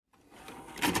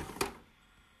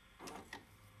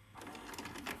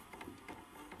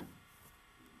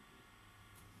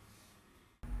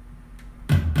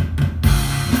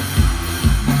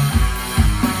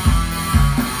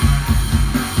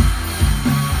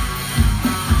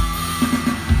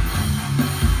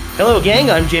Hello, gang.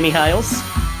 I'm Jamie Hiles.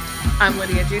 I'm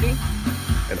Lydia Judy.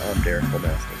 And I'm Derek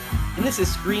Bolmasky. And this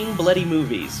is Scream Bloody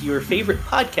Movies, your favorite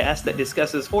podcast that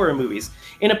discusses horror movies.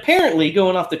 And apparently,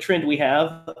 going off the trend we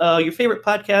have, your favorite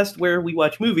podcast where we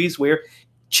watch movies where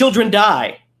children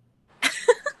die.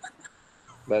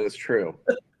 That is true.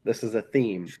 This is a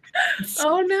theme.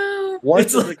 Oh, no.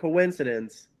 Once it's a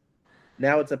coincidence,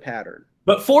 now it's a pattern.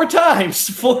 But 4 times,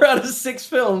 4 out of 6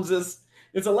 films is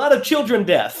a lot of children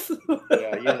death.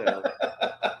 Yeah, you know.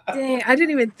 Dang, I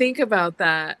didn't even think about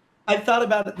that. I thought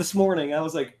about it this morning. I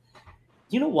was like,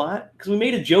 you know what? Because we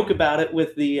made a joke about it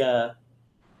with the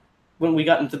when we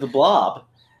got into the Blob,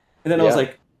 and then I was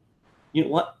like, you know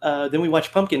what? Then we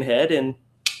watched Pumpkinhead, and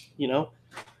you know,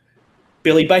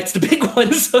 Billy bites the big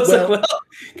one. So I was like, well,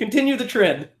 continue the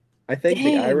trend. I think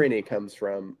the irony comes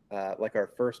from like our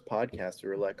first podcast. We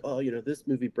were like, oh, you know, this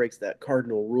movie breaks that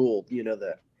cardinal rule. You know,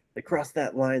 they cross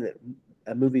that line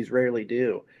that movies rarely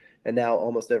do. And now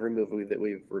almost every movie that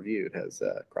we've reviewed has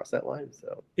crossed that line.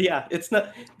 So yeah, it's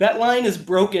not, that line is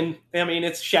broken. I mean,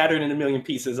 it's shattered in a million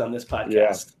pieces on this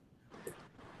podcast.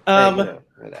 Yeah. Hey, you know,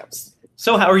 that happens.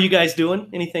 So how are you guys doing?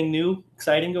 Anything new,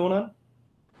 exciting going on?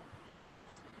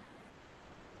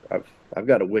 I've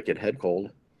got a wicked head cold.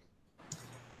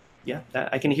 Yeah,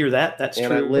 I can hear that. That's and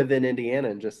true. I live in Indiana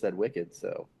and just said wicked,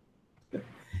 so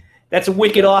that's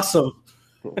wicked awesome.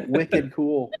 Wicked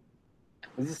cool.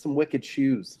 This is some wicked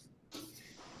shoes.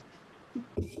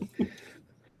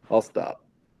 I'll stop.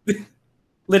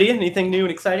 Lydia, anything new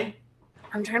and exciting?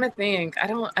 I'm trying to think.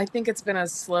 I think it's been a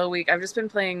slow week. I've just been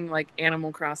playing like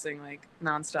Animal Crossing like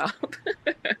nonstop.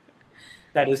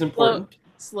 That is important.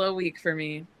 Slow week for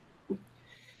me.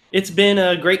 It's been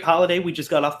a great holiday. We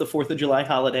just got off the 4th of July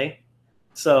holiday.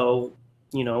 So,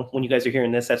 you know, when you guys are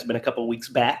hearing this, that's been a couple weeks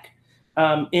back.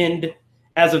 And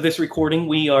as of this recording,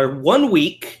 we are 1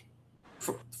 week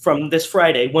from this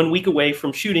Friday, 1 week away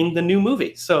from shooting the new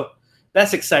movie. So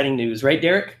that's exciting news, right,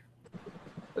 Derek?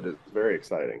 That is very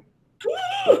exciting.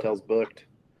 Hotel's booked.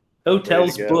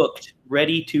 Hotel's booked,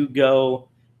 ready to go,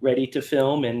 ready to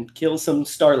film and kill some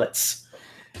starlets.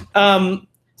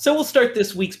 So we'll start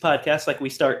this week's podcast like we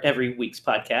start every week's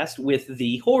podcast with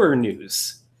the horror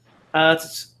news.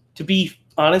 To be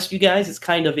honest, you guys, it's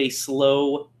kind of a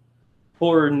slow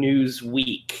horror news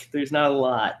week. There's not a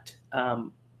lot.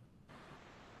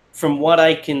 From what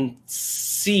I can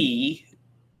see,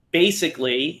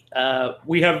 basically,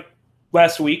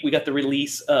 last week we got the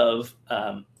release of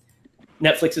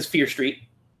Netflix's Fear Street,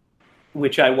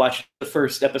 which I watched the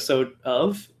first episode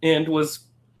of and was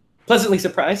pleasantly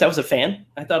surprised. I was a fan.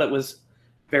 I thought it was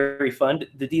very fun.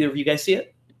 Did either of you guys see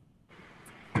it?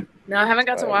 No, I haven't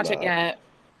got to watch it yet.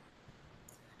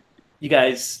 You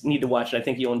guys need to watch it. I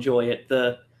think you'll enjoy it.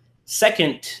 The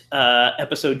second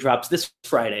episode drops this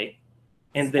Friday,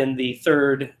 and then the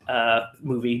third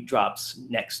movie drops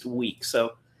next week.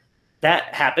 So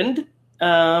that happened.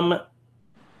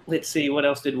 Let's see, what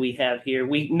else did we have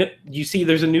here? You see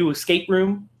there's a new Escape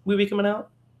Room movie coming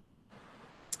out?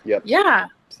 Yep. Yeah.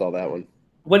 Saw that one.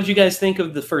 What did you guys think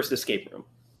of the first Escape Room?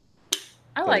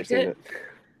 I liked it.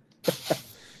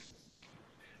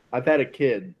 I've had a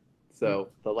kid, so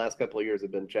the last couple of years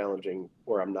have been challenging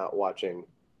where I'm not watching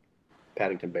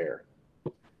Paddington Bear.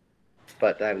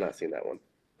 But I have not seen that one.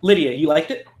 Lydia, you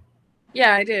liked it?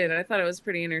 Yeah, I did. I thought it was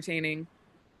pretty entertaining.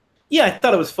 Yeah, I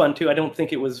thought it was fun too. I don't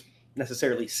think it was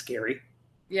necessarily scary.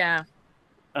 Yeah.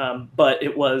 But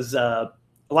it was a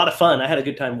lot of fun. I had a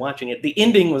good time watching it. The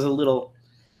ending was a little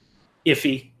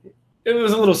iffy. It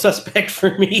was a little suspect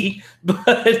for me.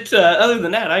 But other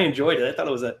than that, I enjoyed it. I thought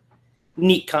it was a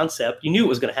neat concept. You knew it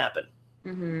was going to happen.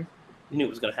 Mm-hmm. You knew it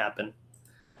was going to happen.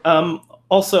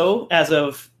 Also, as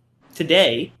of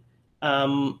today,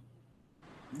 the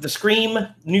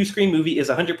new Scream movie is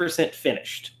 100%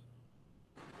 finished.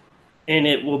 And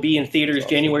it will be in theaters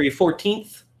January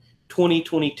 14th,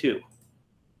 2022.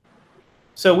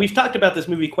 So we've talked about this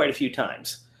movie quite a few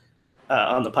times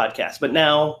on the podcast, but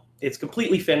now it's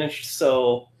completely finished.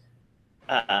 So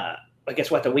I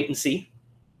guess we'll have to wait and see.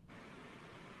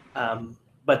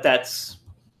 But that's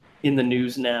in the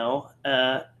news now.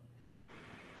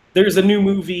 There's a new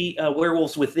movie,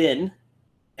 Werewolves Within,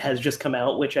 has just come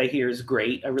out, which I hear is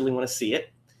great. I really want to see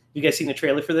it. You guys seen the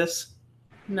trailer for this?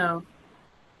 No.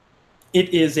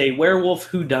 It is a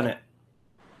werewolf whodunit.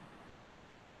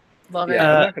 Love it.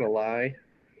 I'm not going to lie,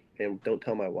 and don't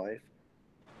tell my wife,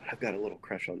 I've got a little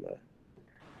crush on the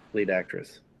lead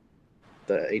actress,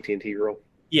 the AT&T girl.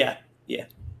 Yeah.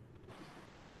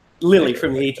 Lily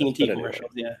from the AT&T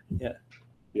commercials. Yeah.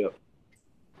 Yep.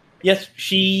 Yes,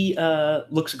 she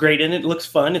looks great in it. It looks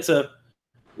fun. It's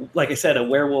like I said, a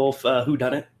werewolf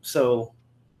whodunit. So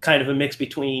kind of a mix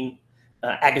between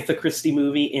Agatha Christie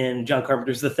movie and John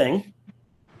Carpenter's The Thing.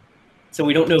 So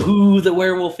we don't know who the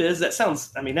werewolf is. That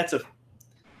sounds, I mean, that's a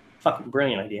fucking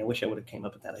brilliant idea. I wish I would have came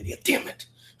up with that idea. Damn it.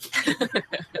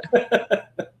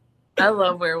 I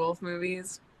love werewolf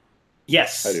movies.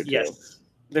 Yes, I do too. yes.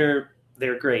 They're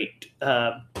great.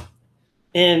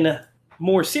 In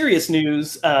more serious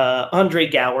news, Andre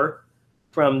Gower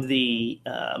from the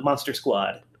Monster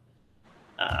Squad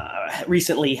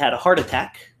recently had a heart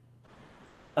attack.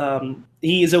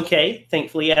 He is okay,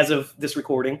 thankfully, as of this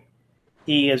recording.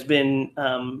 He has been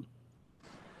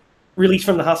released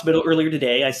from the hospital earlier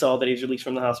today. I saw that he's released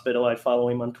from the hospital. I follow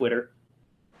him on Twitter.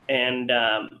 And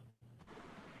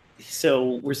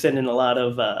so we're sending a lot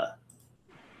of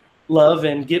love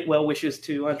and get well wishes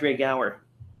to Andre Gower.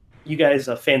 You guys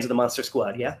are fans of the Monster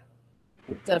Squad, yeah?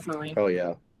 Definitely. Oh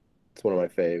yeah, it's one of my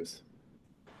faves.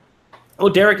 Oh,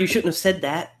 Derek, you shouldn't have said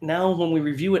that. Now when we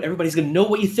review it, everybody's going to know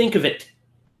what you think of it.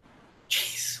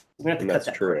 Jeez. We're going to have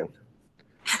to cut that. True.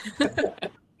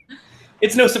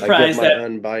 It's no surprise I give my that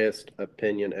unbiased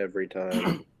opinion every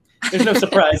time. there's no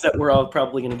surprise that we're all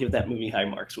probably going to give that movie high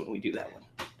marks when we do that one.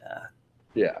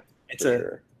 Yeah, It's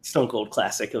a stone cold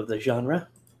classic of the genre.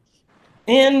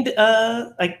 And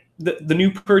the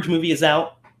new Purge movie is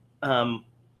out, and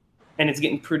it's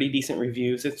getting pretty decent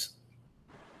reviews. It's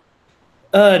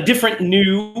a different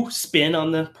new spin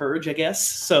on the Purge, I guess.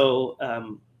 So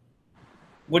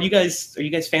are you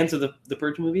guys fans of the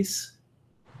Purge movies?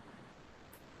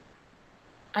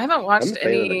 I haven't watched I'm a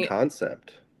fan of any. the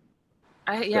concept.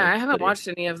 I haven't watched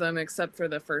any of them except for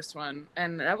the first one,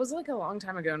 and that was like a long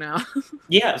time ago now.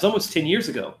 Yeah, it was almost 10 years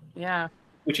ago, Yeah,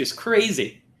 which is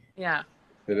crazy. yeah.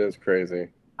 It is crazy.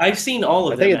 I've seen all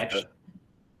of them, actually.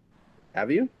 Have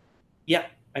you? Yeah,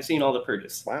 I've seen all the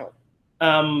Purges. Wow.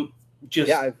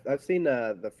 Yeah, I've seen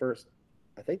the first.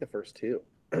 I think the first two.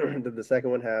 Did the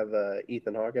second one have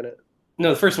Ethan Hawke in it?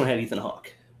 No, the first one had Ethan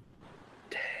Hawke.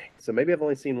 Dang. So maybe I've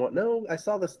only seen one. No, I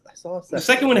saw this. I saw a The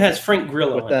second one has Frank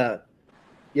Grillo with in it.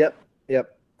 the.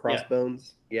 Yep.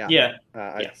 Crossbones. Yeah. Yeah.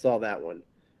 I saw that one,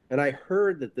 and I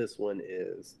heard that this one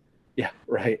is. Yeah.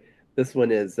 Right. This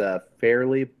one is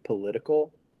fairly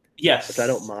political. Yes. Which I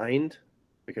don't mind,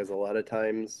 because a lot of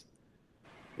times,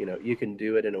 you can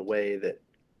do it in a way that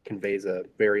conveys a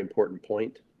very important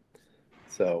point.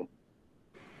 So,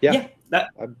 yeah,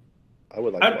 I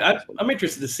would like to watch this one. I'm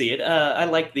interested to see it. I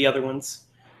like the other ones,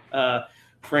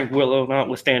 Frank Willow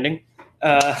notwithstanding.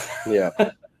 Yeah.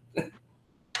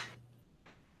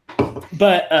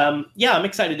 But yeah, I'm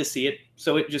excited to see it.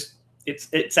 So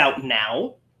it's out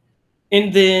now.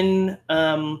 And then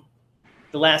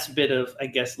the last bit of, I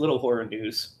guess, little horror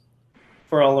news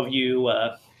for all of you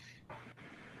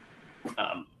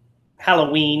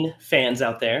Halloween fans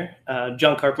out there.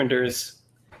 John Carpenter's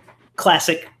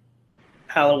classic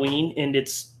Halloween and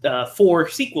its 4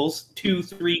 sequels, 2,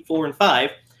 3, 4, and 5,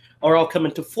 are all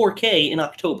coming to 4K in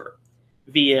October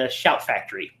via Shout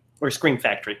Factory, or Scream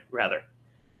Factory, rather.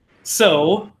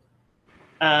 So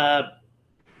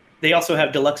they also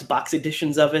have deluxe box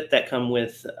editions of it that come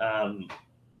with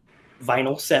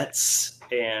vinyl sets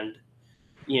and,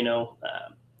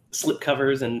 slip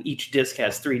covers, and each disc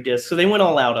has 3 discs. So they went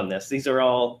all out on this. These are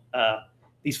all,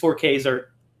 these 4Ks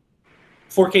are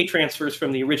 4K transfers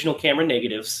from the original camera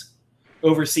negatives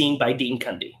overseen by Dean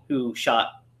Cundy, who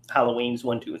shot Halloweens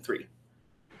 1, 2, and 3.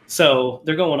 So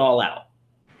they're going all out.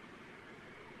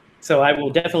 So I will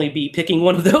definitely be picking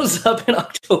one of those up in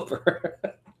October.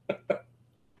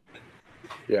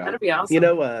 Yeah. That'd be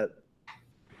awesome.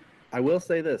 I will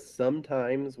say this.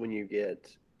 Sometimes when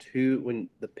when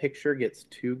the picture gets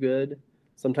too good,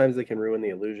 sometimes it can ruin the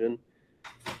illusion.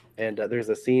 And there's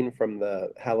a scene from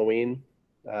the Halloween,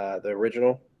 the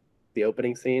original, the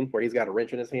opening scene, where he's got a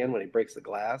wrench in his hand when he breaks the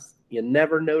glass. You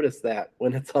never notice that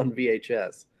when it's on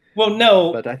VHS. Well,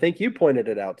 no. But I think you pointed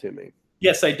it out to me.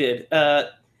 Yes, I did.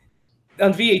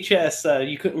 On VHS,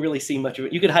 you couldn't really see much of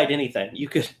it. You could hide anything. Yeah.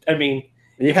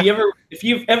 If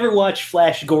you've ever watched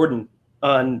Flash Gordon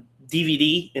on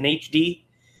DVD and HD,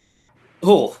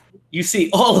 you see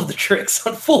all of the tricks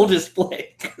on full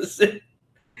display.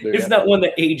 It's not one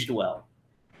that aged well.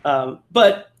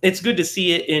 But it's good to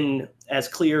see it in as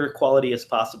clear quality as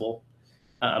possible.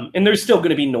 And there's still going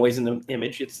to be noise in the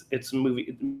image. It's a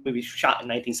movie shot in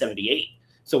 1978,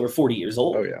 so we're 40 years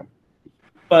old. Oh yeah.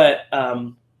 But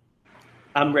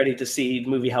I'm ready to see the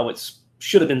movie how it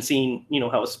should have been seen.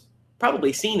 How it's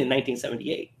probably seen in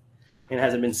 1978, and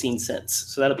hasn't been seen since.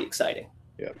 So that'll be exciting.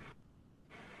 Yeah.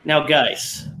 Now,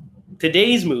 guys,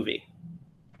 today's movie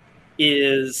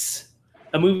is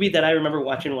a movie that I remember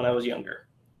watching when I was younger.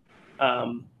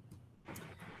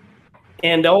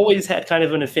 and always had kind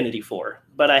of an affinity for,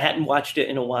 but I hadn't watched it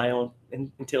in a while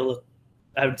until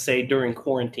I would say during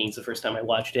quarantine's the first time I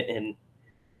watched it in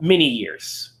many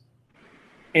years.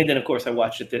 And then, of course, I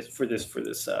watched it for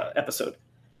this episode.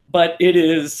 But it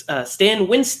is Stan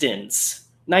Winston's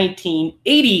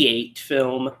 1988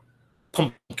 film,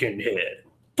 Pumpkinhead.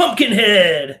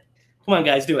 Pumpkinhead! Come on,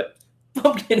 guys, do it.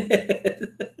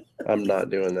 Pumpkinhead. I'm not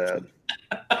doing that.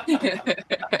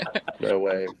 No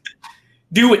way.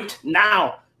 Do it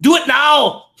now. Do it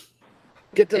now.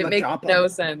 Get to It the makes chopper. no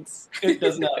sense. It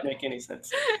does not make any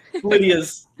sense.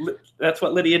 That's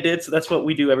what Lydia did, so that's what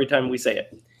we do every time we say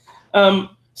it.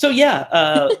 So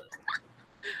yeah,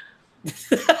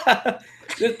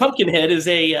 Pumpkinhead is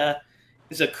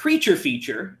a creature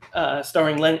feature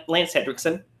starring Lance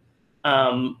Henriksen,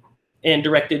 and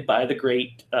directed by the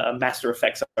great master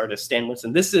effects artist Stan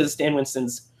Winston. This is Stan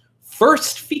Winston's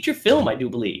first feature film, I do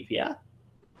believe. Yeah.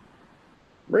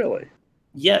 Really?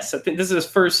 Yes, I think this is his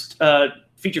first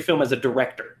feature film as a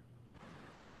director.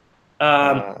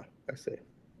 I see.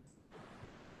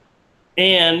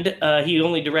 And he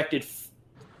only directed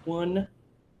one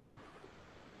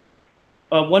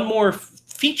more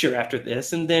feature after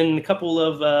this, and then a couple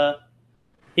of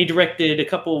he directed a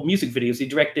couple music videos. He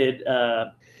directed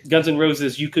Guns N'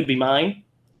 Roses' "You Could Be Mine."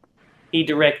 He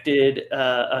directed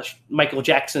Michael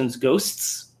Jackson's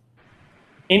 "Ghosts,"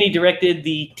 and he directed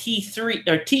the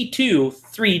T2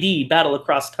 3D Battle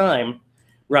Across Time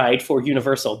ride for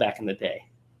Universal back in the day.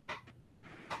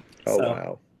 Oh, So,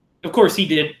 wow. Of course, he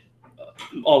did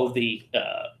all of the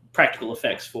practical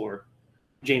effects for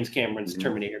James Cameron's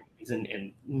Terminator movies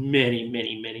and many,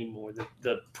 many, many more.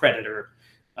 The Predator,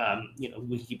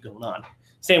 we keep going on.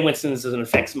 Stan Winston is an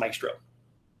effects maestro.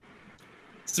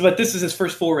 So, but this is his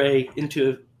first foray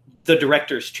into the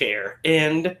director's chair,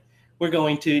 and we're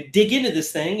going to dig into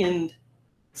this thing and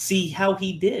see how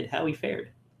he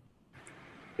fared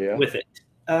Yeah. with it.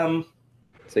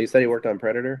 So you said he worked on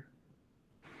Predator?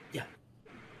 Yeah.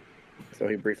 So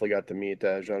he briefly got to meet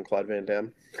Jean-Claude Van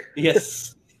Damme?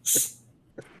 Yes.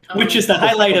 Which is the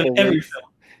highlight of every film.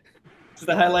 It's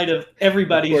the highlight of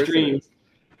everybody's dream.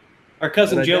 Our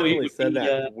cousin And I Joey definitely would said be,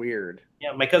 that weird.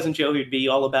 yeah, my cousin Joey would be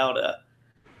all about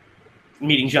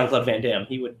meeting Jean-Claude Van Damme.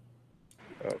 He would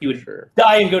would- Sure.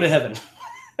 die and go to heaven.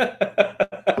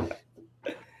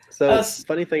 So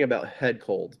funny thing about head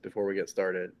colds before we get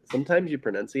started. Sometimes you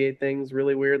pronunciate things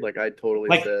really weird. Like I totally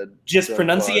Like, said just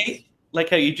Jean-Claude's- pronunciate, like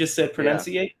how you just said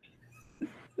pronunciate.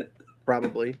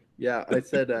 Probably. Yeah, I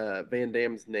said Van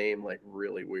Damme's name like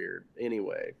really weird.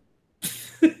 Anyway,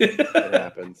 it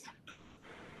happens.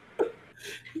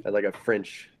 Had like a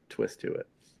French twist to it.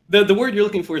 The word you're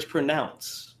looking for is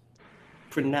pronounce.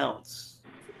 Pronounce.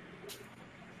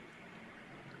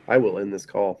 I will end this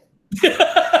call.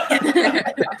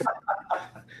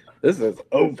 This is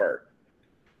over.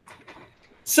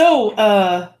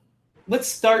 So let's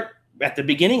start at the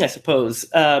beginning, I suppose.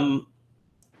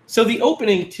 So the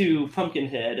opening to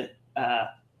Pumpkinhead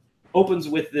opens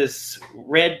with this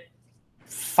red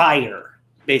fire,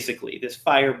 basically, this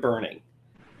fire burning,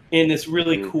 and this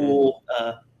really cool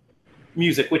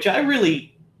music, which I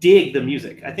really dig the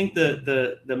music. I think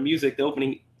the music, the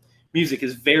opening music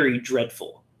is very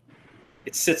dreadful.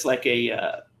 It sits like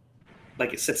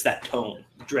it sets that tone,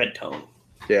 dread tone.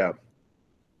 Yeah.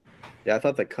 Yeah, I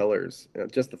thought the colors,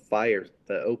 just the fire,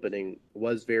 the opening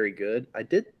was very good.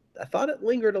 I thought it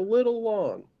lingered a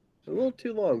little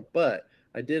too long, but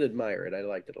I did admire it. I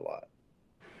liked it a lot.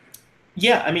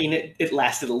 Yeah, I mean, it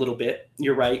lasted a little bit.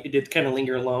 You're right. It did kind of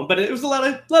linger along, but it was a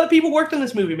lot of people worked on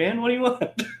this movie, man. What do you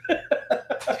want?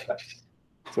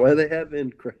 That's why they have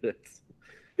end credits.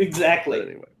 Exactly. But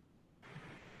anyway.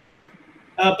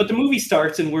 But the movie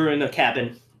starts, and we're in a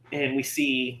cabin, and we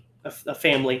see a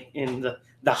family in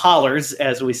the hollers,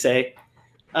 as we say.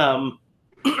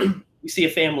 We see a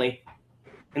family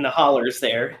in the hollers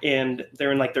there, and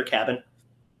they're in like their cabin.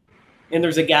 And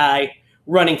there's a guy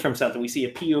running from something. We see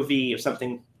a POV of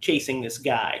something chasing this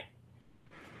guy.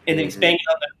 And then he's banging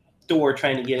on the door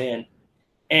trying to get in.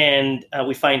 And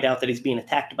we find out that he's being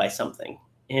attacked by something.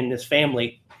 And this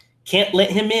family can't let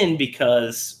him in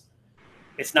because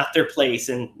it's not their place,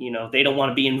 and they don't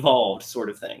want to be involved, sort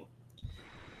of thing.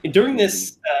 And during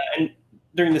this,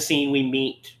 during the scene, we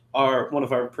meet one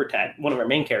of our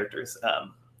main characters,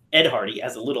 Ed Hardy,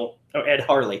 Ed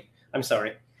Harley. I'm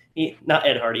sorry, not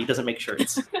Ed Hardy. He doesn't make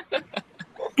shirts.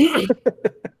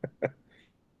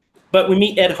 But we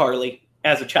meet Ed Harley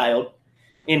as a child,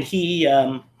 and he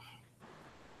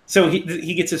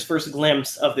gets his first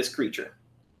glimpse of this creature.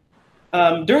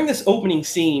 During this opening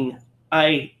scene,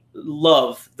 I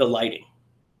love the lighting.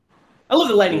 I love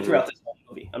the lighting throughout this whole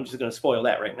movie. I'm just going to spoil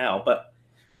that right now. But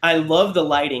I love the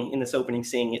lighting in this opening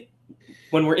scene.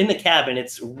 When we're in the cabin,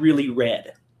 it's really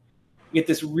red. We get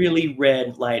this really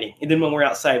red lighting, and then when we're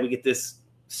outside, we get this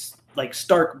like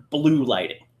stark blue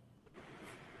lighting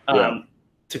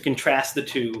to contrast the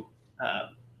two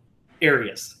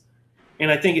areas. And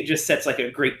I think it just sets like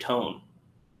a great tone.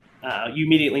 You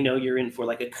immediately know you're in for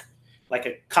like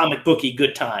a comic booky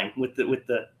good time with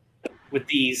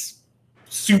these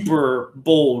super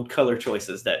bold color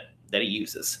choices that he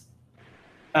uses.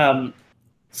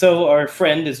 So our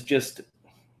friend is just,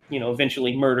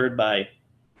 eventually murdered by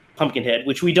Pumpkinhead,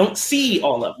 which we don't see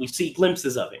all of. We see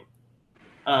glimpses of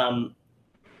him.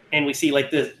 And we see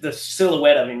like the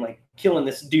silhouette of him like killing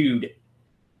this dude.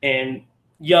 And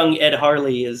young Ed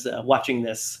Harley is watching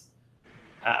this,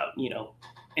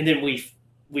 and then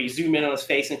we zoom in on his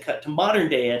face and cut to modern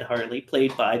day Ed Harley,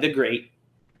 played by the great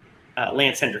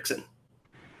Lance Hendrickson.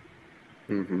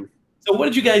 Mm-hmm. So what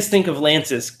did you guys think of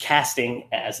Lance's casting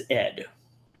as Ed?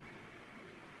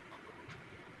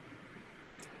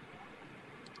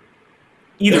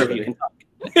 Either of you can talk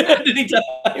at any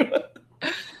time.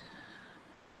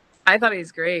 I thought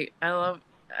he's great.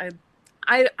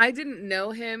 I didn't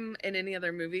know him in any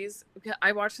other movies.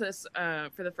 I watched this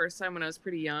for the first time when I was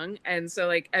pretty young, and so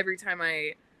like every time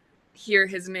I hear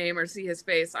his name or see his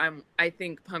face, I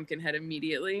think Pumpkinhead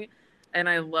immediately, and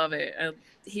I love it.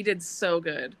 He did so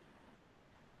good.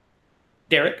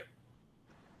 Derek?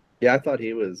 Yeah, I thought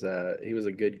he was a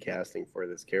good casting for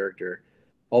this character.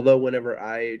 Although whenever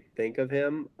I think of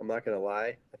him, I'm not gonna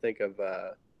lie, I think of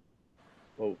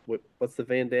what's the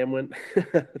Van Damme one?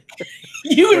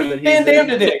 You and Van Damme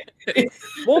today.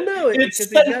 Well, no,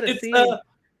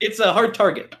 it's a Hard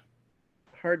Target.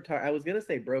 I was gonna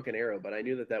say Broken Arrow, but I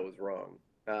knew that was wrong.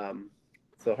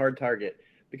 So Hard Target,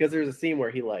 because there's a scene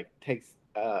where he like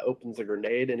opens a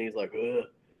grenade and he's like, ugh,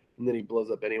 and then he blows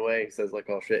up anyway. He says like,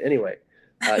 oh shit. Anyway,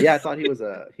 yeah, I thought he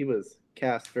was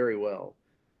cast very well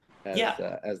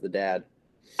as the dad.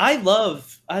 I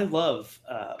love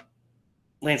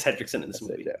Lance Hendrickson in this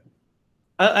movie.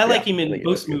 I like him in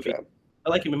most movies. I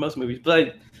like him in most movies, but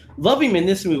I love him in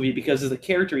this movie because of the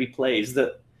character he plays.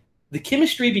 The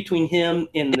chemistry between him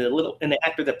and the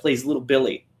actor that plays Little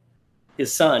Billy,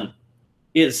 his son,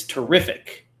 is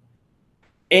terrific.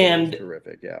 And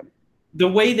terrific, yeah. The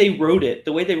way they wrote,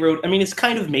 I mean, it's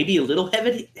kind of maybe a little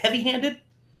heavy-handed,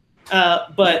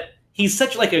 but he's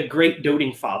such like a great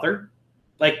doting father.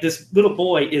 Like this little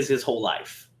boy is his whole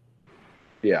life.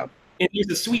 Yeah. And there's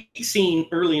a sweet scene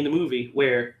early in the movie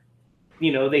where,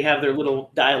 they have their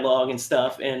little dialogue and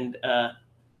stuff, and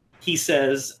he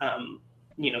says,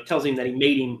 tells him that he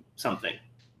made him something,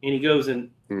 and he goes and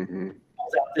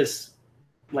pulls out this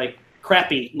like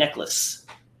crappy necklace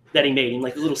that he made him,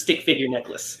 like a little stick figure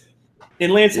necklace.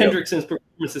 And Lance Hendrickson's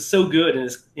performance is so good,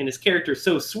 and his character is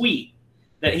so sweet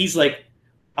that he's like,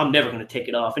 I'm never going to take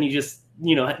it off, and he just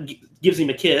gives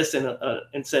him a kiss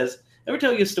and says, ever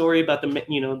tell you a story about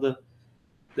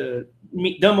the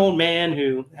dumb old man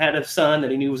who had a son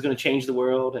that he knew was going to change the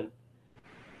world, and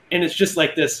it's just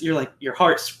like this. You're like, your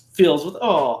heart fills with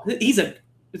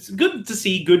it's good to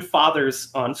see good fathers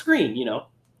on screen,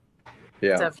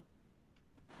 Yeah.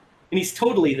 And he's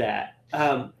totally that.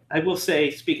 I will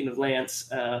say, speaking of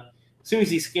Lance, as soon as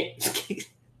he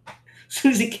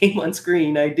came on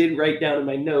screen, I did write down in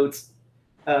my notes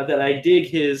that I dig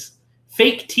his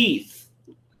fake teeth.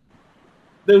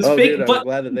 Those fake dude, I'm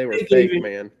glad that they were fake,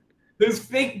 man. Those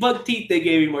fake buck teeth they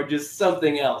gave him are just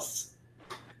something else.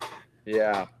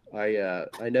 Yeah,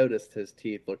 I noticed his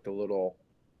teeth looked a little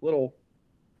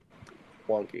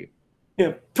wonky.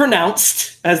 Yeah,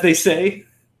 pronounced, as they say.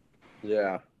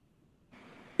 Yeah.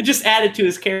 It just added to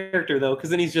his character, though, because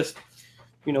then he's just,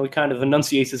 he kind of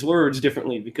enunciates his words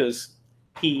differently because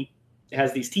he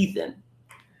has these teeth in.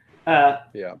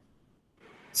 Yeah.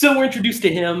 So we're introduced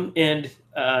to him and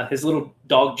his little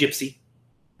dog Gypsy,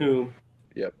 who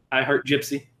I heart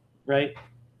Gypsy, right?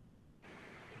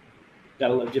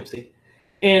 Gotta love Gypsy.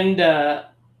 And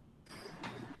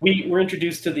we're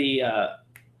introduced to the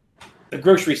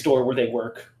grocery store where they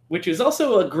work, which is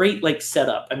also a great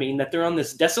setup. I mean, that they're on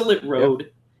this desolate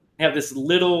road, have this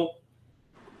little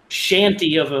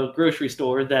shanty of a grocery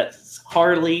store that's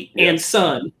Harley and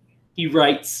Son. He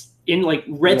writes in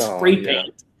red spray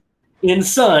paint in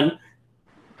Son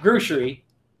grocery,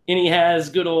 and he has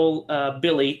good old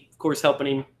Billy, of course, helping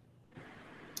him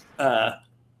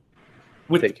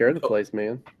take care of the place,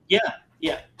 man.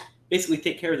 Yeah, basically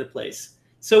take care of the place.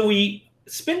 So we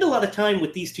spend a lot of time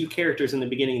with these two characters in the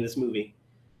beginning of this movie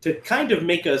to kind of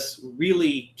make us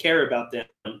really care about them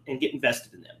and get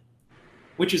invested in them,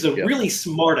 which is a really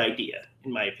smart idea,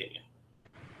 in my opinion.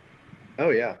 Oh,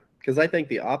 yeah. Because I think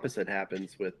the opposite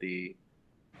happens with the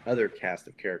other cast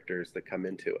of characters that come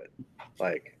into it.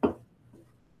 Like,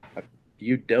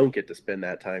 you don't get to spend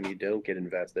that time. You don't get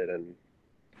invested, and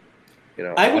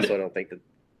I don't think that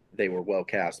they were well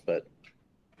cast. But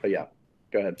yeah,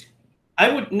 go ahead.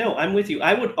 I'm with you.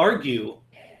 I would argue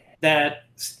that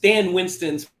Stan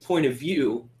Winston's point of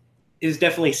view is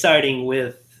definitely siding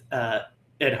with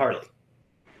Ed Harley.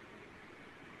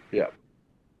 Yeah.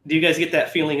 Do you guys get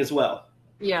that feeling as well?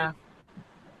 Yeah.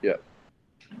 Yeah.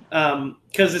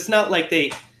 Because it's not like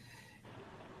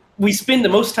we spend the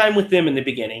most time with them in the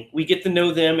beginning. We get to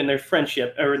know them and their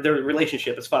friendship or their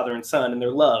relationship as father and son and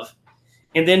their love.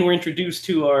 And then we're introduced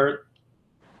to our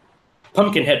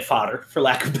Pumpkinhead fodder, for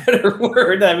lack of a better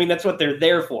word. I mean, that's what they're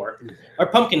there for. Our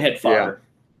Pumpkinhead fodder,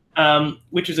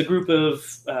 which is a group of,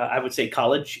 I would say,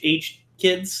 college-aged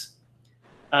kids.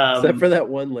 Except for that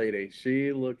one lady.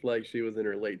 She looked like she was in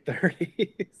her late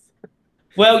 30s.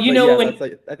 Well,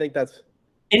 I think that's...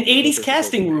 In 80s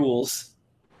casting rules,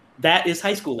 that is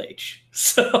high school age.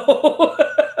 So...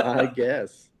 I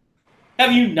guess.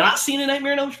 Have you not seen a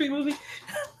Nightmare on Elm Street movie?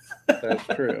 That's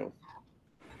true.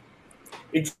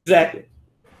 Exactly.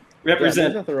 Represent. Yeah,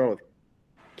 there's nothing wrong with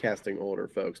casting older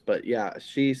folks, but yeah,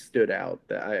 she stood out.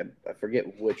 I forget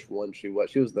which one she was.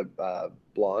 She was the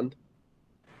blonde.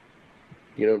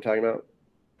 You know what I'm talking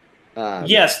about?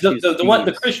 Yes, the one,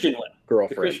 the Christian one.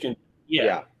 Girlfriend. The Christian.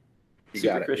 Yeah. You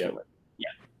got it. Christian one. Yeah.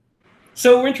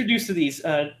 So we're introduced to these.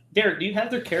 Derek, do you have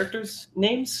their characters'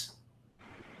 names?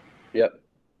 Yep.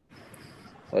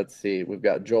 Let's see. We've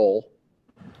got Joel.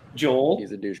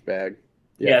 He's a douchebag.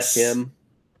 Yes. Kim.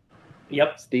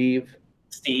 Yep. Steve.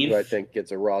 Who I think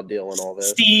gets a raw deal in all this.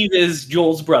 Steve is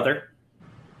Joel's brother.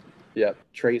 Yep.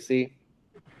 Tracy.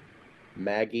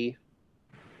 Maggie.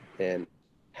 And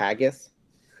Haggis.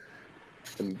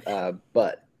 And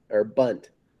Bunt.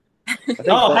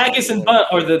 Haggis and Bunt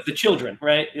are the children,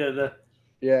 right? Yeah.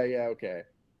 Okay.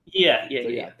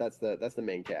 Yeah. That's the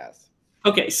main cast.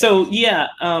 Okay, so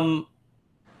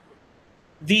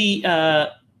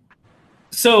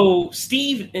so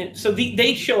Steve,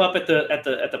 they show up at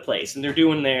the place and they're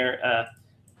doing their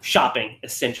shopping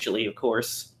essentially, of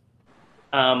course,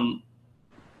 and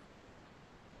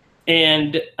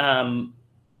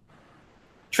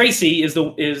Tracy is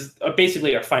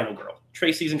basically our final girl.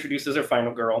 Tracy's introduced as our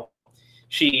final girl.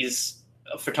 She's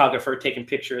a photographer taking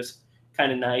pictures,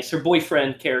 kind of nice. Her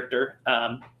boyfriend character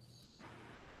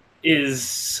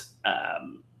is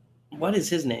what is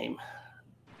his name?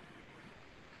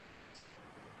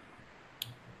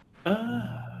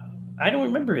 I don't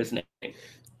remember his name.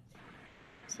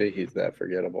 See, he's that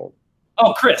forgettable.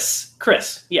 Oh, Chris.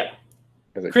 Yeah.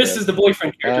 Chris is the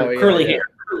boyfriend character, curly hair.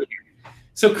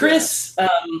 So Chris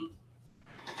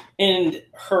and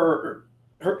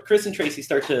Chris and Tracy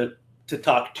start to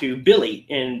talk to Billy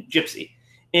and Gypsy,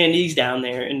 and he's down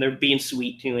there and they're being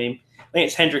sweet to him.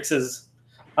 Lance Hendricks is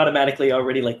automatically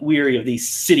already like weary of these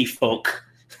city folk.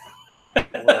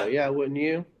 Well, yeah, wouldn't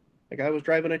you? Like, I was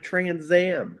driving a Trans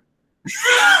Am.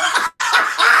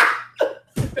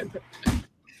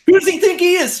 Who does he think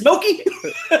he is, Smokey?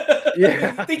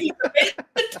 Yeah. Think he's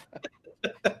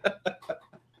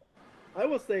I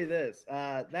will say this: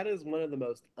 that is one of the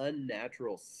most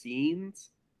unnatural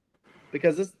scenes,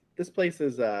 because this place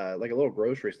is like a little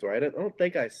grocery store. I don't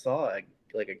think I saw a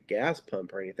gas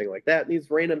pump or anything like that. And these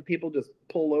random people just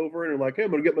pull over and are like, "Hey,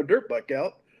 I'm gonna get my dirt bike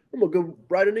out. I'm gonna go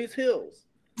ride in these hills."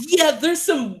 Yeah, there's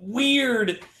some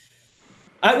weird.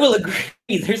 I will agree.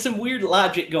 There's some weird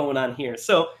logic going on here.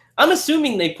 So I'm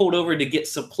assuming they pulled over to get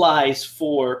supplies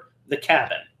for the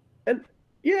cabin. And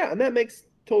that makes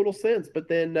total sense. But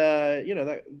then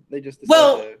that they just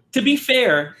to be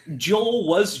fair, Joel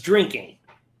was drinking.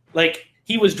 Like,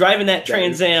 he was driving that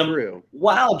Trans Am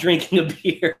while drinking a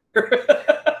beer.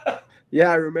 Yeah,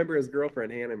 I remember his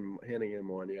girlfriend handing him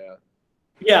one. Yeah.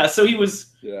 Yeah, so he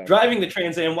was driving the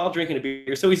Trans Am while drinking a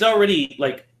beer. So he's already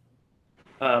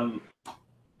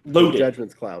loaded.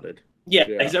 Judgment's clouded. Yeah,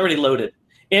 he's already loaded.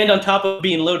 And on top of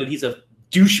being loaded, he's a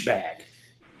douchebag.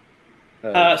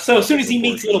 So as soon as he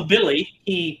meets little Billy,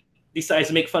 he decides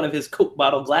to make fun of his Coke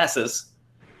bottle glasses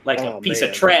like a piece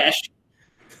of trash.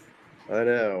 I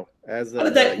know. How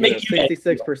did that make you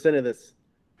 66%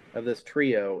 of this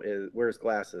trio wears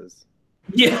glasses.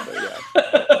 Yeah.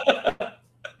 So,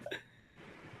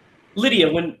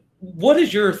 Lydia, what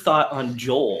is your thought on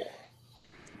Joel?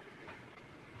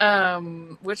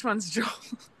 Which one's Joel?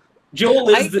 Joel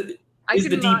is the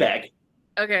D-bag.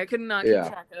 Okay, I could not keep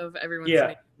track of everyone's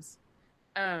names.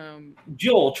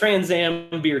 Joel, Trans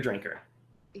Am beer drinker,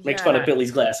 makes fun of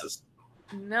Billy's glasses.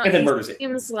 No, and then murders it.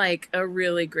 Seems like a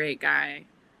really great guy.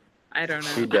 I don't know.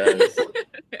 He does.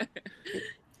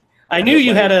 I knew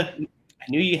you had a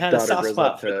Daughter soft grows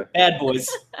spot up for to- the bad boys.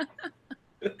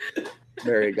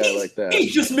 Marry a guy like that.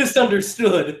 He's just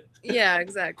misunderstood. Yeah,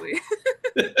 exactly.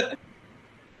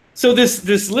 So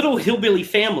this little hillbilly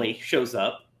family shows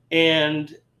up,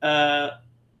 and the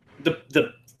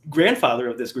grandfather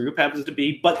of this group happens to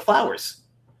be Buck Flowers,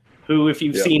 who, if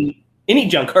you've Yep. seen any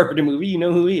John Carpenter movie, you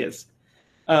know who he is.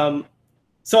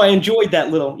 So I enjoyed that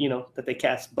little, that they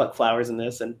cast Buck Flowers in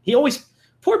this, and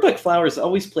poor Buck Flowers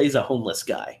always plays a homeless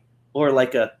guy, or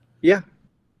like Yeah.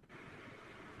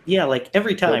 like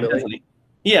every time, Hillbilly. doesn't he?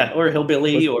 Yeah, or a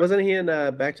hillbilly, Wasn't he in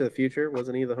Back to the Future?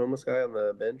 Wasn't he the homeless guy on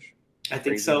the bench? I think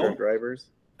Crazy so. Drunk Drivers.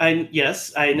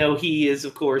 Yes, I know he is,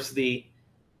 of course, he's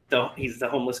the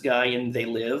homeless guy in They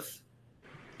Live.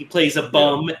 He plays a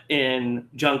bum in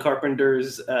John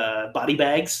Carpenter's Body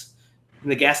Bags in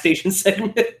the gas station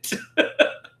segment.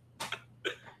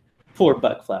 Poor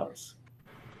Buck Flowers.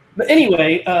 But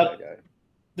anyway, That guy.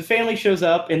 the family shows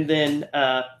up, and then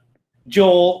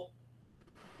Joel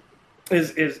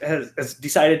has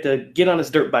decided to get on his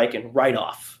dirt bike and ride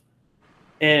off.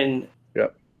 And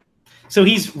Yep. so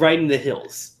he's riding the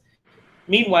hills.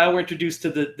 Meanwhile, we're introduced to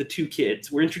the two kids.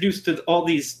 We're introduced to all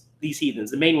these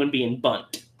heathens. The main one being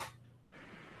Bunt,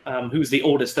 who's the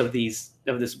oldest of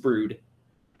this brood.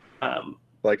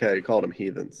 Like how you called them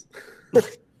heathens.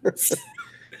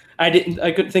 I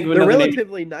couldn't think of They're another name.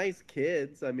 relatively nice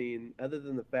kids. I mean, other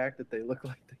than the fact that they look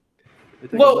like they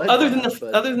take a Well, lead other than bath,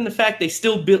 but other than the fact they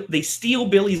steal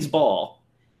Billy's ball,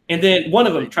 and then one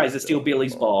of them They tries do to steal steal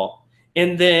Billy's the ball,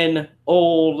 and then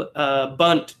old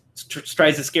Bunt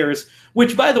tries to scare us.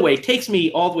 Which, by the way, takes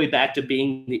me all the way back to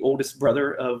being the oldest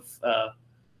brother of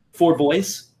 4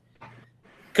 boys,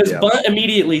 because Yeah. Bunt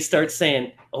immediately starts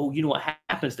saying, "Oh, you know what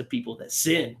happens to people that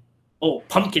sin? Oh,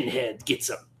 Pumpkinhead gets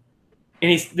them."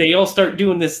 And they all start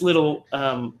doing this little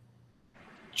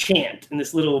chant and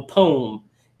this little poem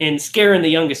and scaring the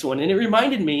youngest one. And it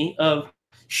reminded me of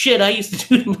shit I used to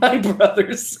do to my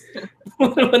brothers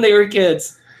when they were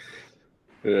kids.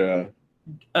 yeah.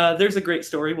 There's a great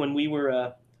story when we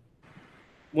were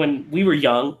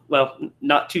young. Well,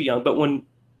 not too young, but when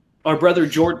our brother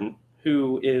Jordan,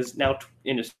 who is now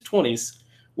in his 20s,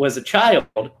 was a child,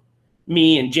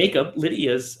 me and Jacob,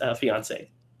 Lydia's fiance,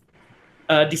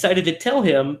 decided to tell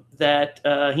him that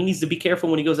he needs to be careful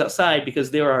when he goes outside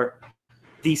because there are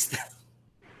these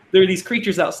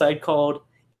creatures outside called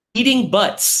eating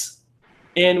butts,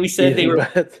 and we said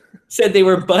they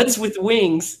were butts with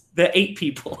wings that ate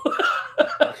people.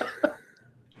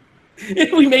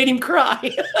 And we made him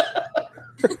cry.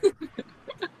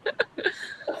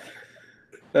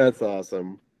 That's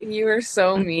awesome. You are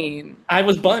so mean. I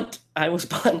was Bunt.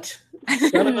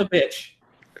 Son of a bitch.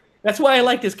 That's why I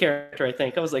liked his character, I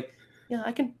think. I was like, yeah,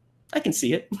 I can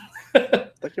see it.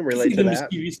 I can relate See to the that.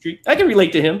 mischievous streak. I can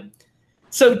relate to him.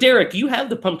 So, Derek, you have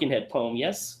the Pumpkinhead poem,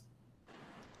 yes?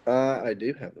 I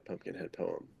do have the Pumpkinhead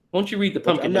poem. Won't you read the Which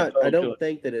Pumpkinhead poem? I to don't us?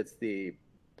 think that it's the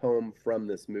poem from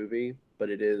this movie, but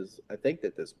it is. I think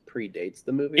that this predates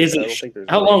the movie. Is so I it? don't think there's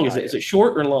How really long a is it? Is it tie-in.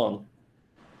 short or long?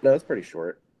 No, it's pretty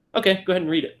short. Okay, go ahead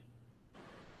and read it.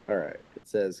 All right. It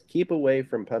says, "Keep away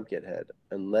from Pumpkinhead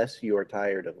unless you are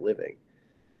tired of living.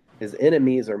 His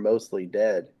enemies are mostly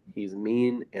dead. He's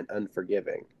mean and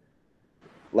unforgiving.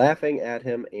 Laughing at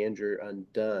him and you're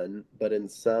undone, but in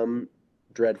some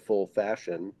dreadful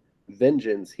fashion,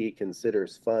 vengeance he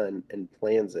considers fun and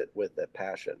plans it with a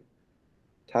passion.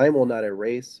 Time will not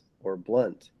erase or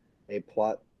blunt a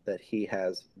plot that he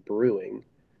has brewing.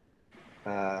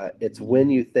 It's when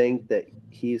you think that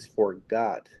he's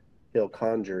forgot, he'll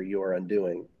conjure your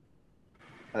undoing.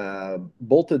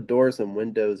 Bolted doors and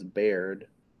windows bared,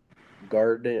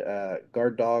 guard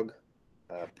dog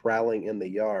prowling in the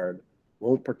yard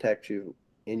won't protect you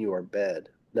in your bed.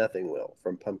 Nothing will."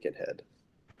 From Pumpkinhead.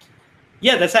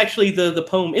 Yeah, that's actually the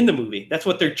poem in the movie. That's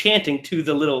what they're chanting to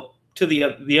the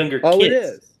younger Oh, kids. it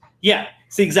is. Yeah,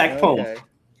 it's the exact poem. Okay.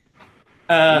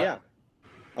 Yeah,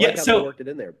 I like how so- they worked it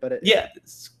in there, but it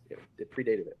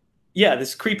predated it. Yeah,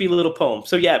 this creepy little poem.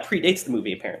 So yeah, it predates the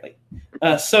movie apparently.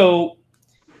 So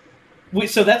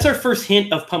that's our first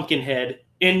hint of Pumpkinhead,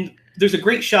 and there's a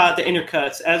great shot that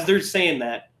intercuts as they're saying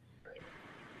that.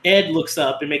 Ed looks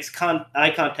up and makes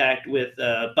eye contact with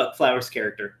Buck Flowers'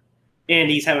 character, and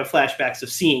he's having flashbacks of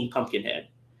seeing Pumpkinhead.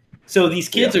 So these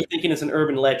kids are thinking it's an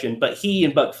urban legend, but he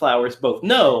and Buck Flowers both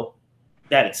know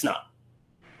that it's not.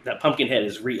 That Pumpkinhead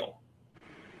is real.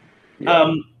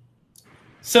 Yeah.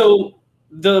 So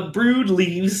the brood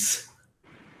leaves,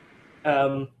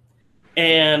 and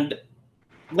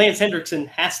Lance Hendrickson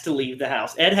has to leave the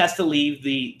house. Ed has to leave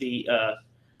the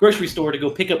grocery store to go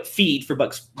pick up feed for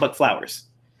Buck Flowers.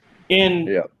 And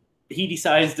he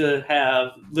decides to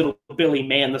have little Billy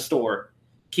man the store.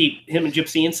 Keep him and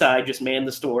Gypsy inside, just man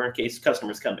the store in case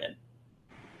customers come in.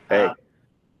 Hey,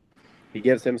 he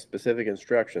gives him specific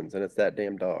instructions, and it's that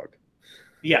damn dog.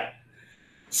 Yeah.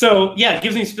 So,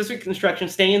 gives him specific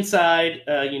instructions. Stay inside,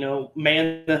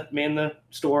 man the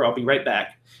store. I'll be right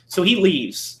back. So he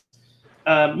leaves.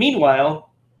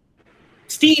 Meanwhile,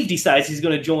 Steve decides he's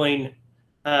going to join.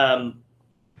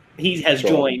 He has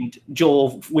joined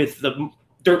Joel with the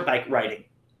dirt bike riding.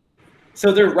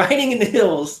 So they're riding in the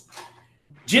hills.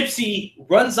 Gypsy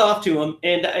runs off to him.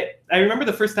 And I remember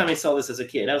the first time I saw this as a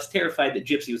kid, I was terrified that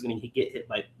Gypsy was going to get hit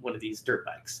by one of these dirt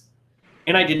bikes.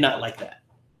 And I did not like that.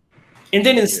 And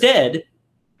then instead,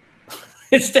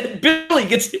 Billy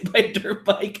gets hit by a dirt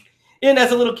bike. And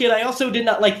as a little kid, I also did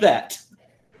not like that.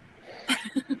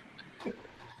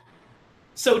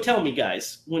 So tell me,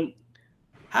 guys,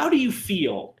 how do you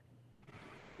feel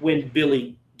when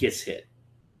Billy gets hit?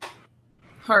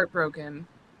 Heartbroken.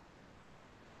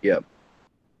 Yep.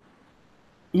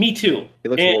 Me too. He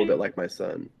looks a little bit like my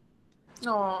son.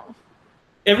 Aw.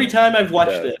 Every time I've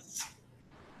watched this,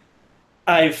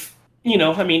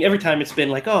 every time it's been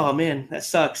like, oh man, that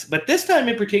sucks. But this time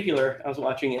in particular, I was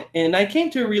watching it and I came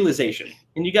to a realization,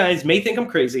 and you guys may think I'm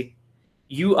crazy.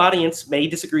 You audience may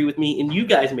disagree with me, and you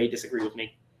guys may disagree with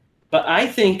me. But I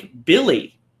think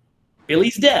Billy's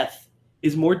death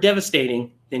is more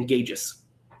devastating than Gage's.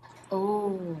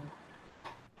 Oh.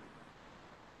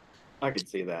 I could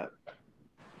see that.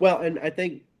 Well, and I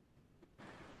think,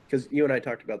 because you and I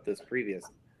talked about this previous,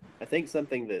 I think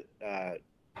something that,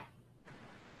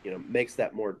 makes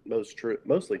that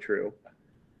mostly true.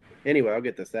 Anyway, I'll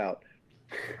get this out.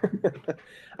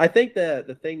 I think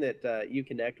the thing that you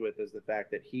connect with is the fact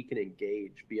that he can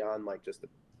engage beyond like just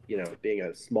being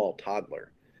a small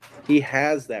toddler. He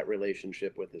has that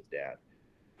relationship with his dad,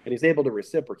 and he's able to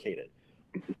reciprocate it.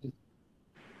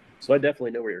 So I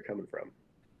definitely know where you're coming from.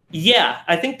 Yeah,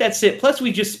 I think that's it. Plus,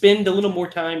 we just spend a little more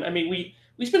time. I mean, we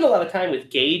spend a lot of time with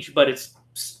Gage, but it's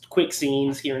quick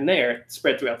scenes here and there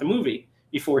spread throughout the movie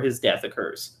before his death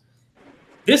occurs.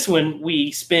 This one,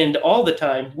 we spend all the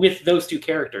time with those two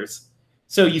characters.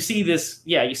 So you see this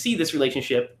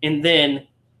relationship, and then,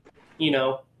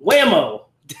 whammo,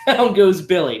 down goes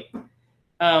Billy.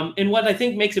 And what I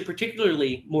think makes it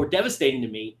particularly more devastating to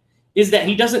me is that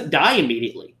he doesn't die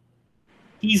immediately.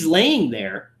 He's laying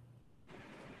there,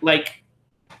 like,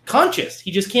 conscious.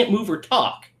 He just can't move or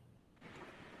talk.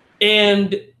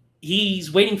 And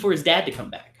he's waiting for his dad to come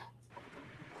back.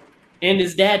 And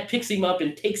his dad picks him up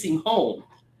and takes him home.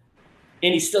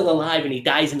 And he's still alive, and he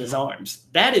dies in his arms.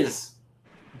 That is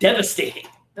devastating.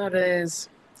 That is.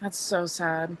 That's so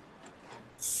sad.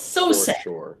 So sad.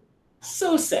 Sure.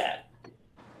 So sad.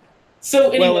 So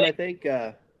anyway. Well, and I think...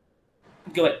 go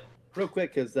ahead. Real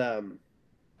quick, because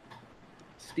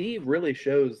Steve really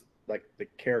shows like the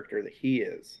character that he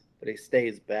is, that he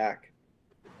stays back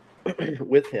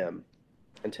with him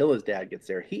until his dad gets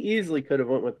there. He easily could have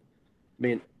went with,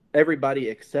 everybody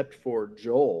except for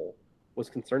Joel was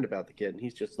concerned about the kid, and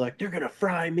he's just like, they're gonna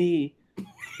fry me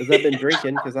because I've been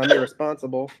drinking because I'm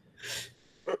irresponsible.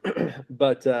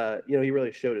 But he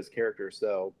really showed his character.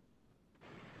 So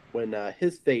when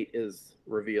his fate is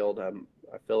revealed, I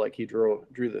feel like he drew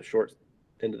the short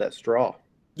end of that straw.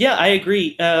 Yeah, I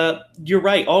agree. You're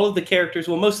right. All of the characters,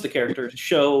 most of the characters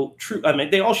show true.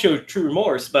 They all show true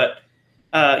remorse, but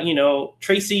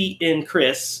Tracy and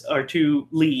Chris, our two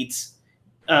leads,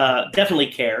 definitely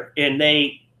care, and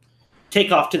they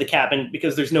take off to the cabin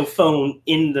because there's no phone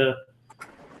in the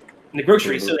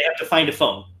grocery, so they have to find a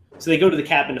phone. So they go to the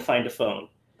cabin to find a phone.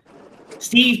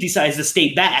 Steve decides to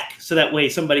stay back so that way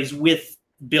somebody's with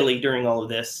Billy during all of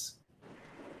this.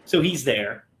 So he's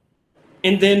there.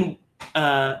 And then,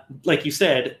 like you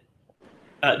said,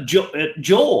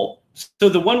 Joel. So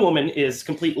the one woman is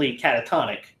completely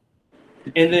catatonic.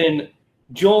 And then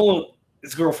Joel,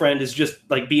 his girlfriend, is just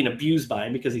like being abused by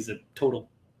him because he's a total...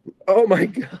 Oh my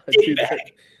God. Dude,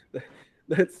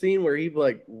 that scene where he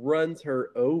like runs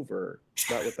her over,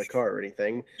 not with the car or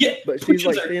anything. Yeah. But she's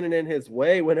like standing in his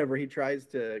way whenever he tries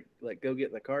to like go get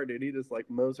in the car, dude. He just like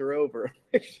mows her over.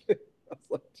 I was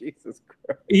like, Jesus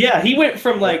Christ. Yeah, he went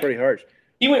from like... That's pretty harsh.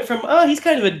 He went from, he's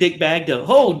kind of a dick bag to,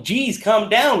 oh, geez, calm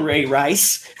down, Ray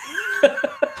Rice.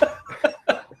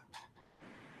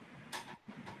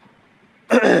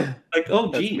 Like,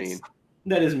 oh, geez.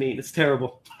 That is mean. It's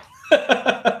terrible.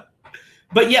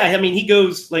 But yeah, he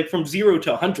goes like from 0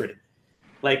 to 100.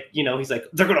 Like, he's like,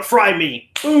 they're going to fry me.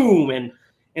 Boom. And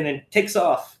then takes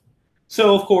off.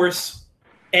 So, of course,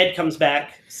 Ed comes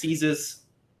back, sees his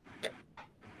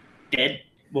dead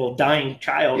dying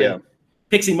child, Yeah. and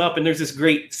picks him up. And there's this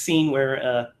great scene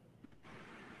where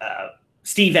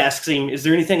Steve asks him, "Is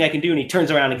there anything I can do?" And he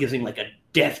turns around and gives him like a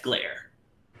death glare.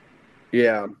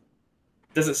 Yeah.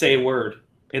 Doesn't say a word,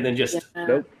 and then just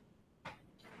Nope.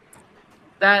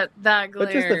 That But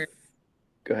just glare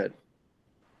go ahead.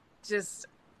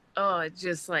 it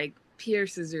just like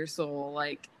pierces your soul.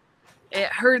 Like it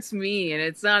hurts me, and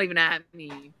it's not even at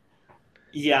me.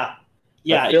 yeah.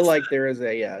 I feel like there is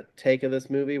a take of this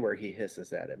movie where he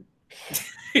hisses at him.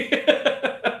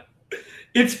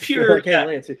 It's pure. Like, hey,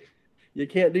 Lance, you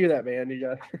can't do that, man. You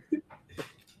got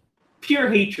pure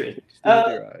hatred.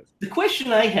 your eyes. The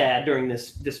question I had during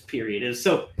this period is,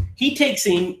 so he takes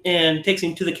him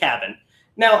to the cabin.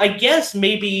 Now, I guess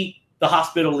maybe the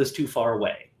hospital is too far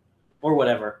away or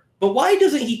whatever, but why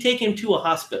doesn't he take him to a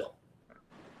hospital?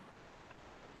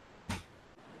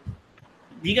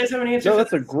 Do you guys have an answer? No,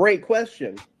 that's a great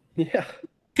question. Yeah.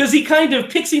 Because he kind of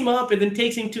picks him up and then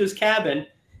takes him to his cabin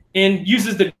and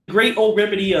uses the great old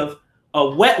remedy of a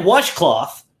wet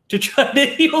washcloth to try to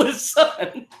heal his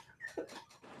son.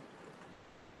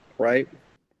 Right.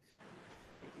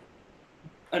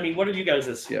 I mean, what are you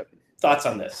guys' Yep. thoughts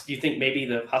on this? Do you think maybe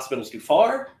the hospital's too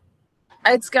far?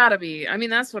 It's gotta be. I mean,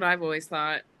 that's what I've always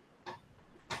thought.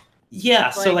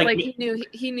 Yeah, so like he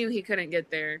knew he couldn't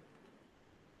get there.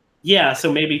 Yeah,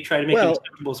 so maybe try to make it as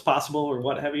comfortable as possible, or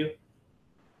what have you.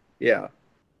 Yeah.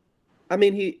 I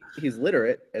mean, he's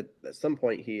literate. At some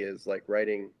point, he is like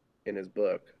writing in his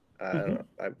book. I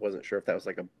wasn't sure if that was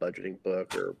like a budgeting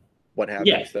book or what have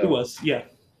you. Yeah, it was. Yeah.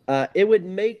 It would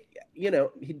make,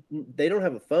 they don't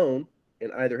have a phone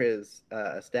in either his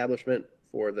establishment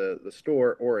for the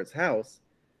store or his house.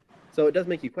 So it does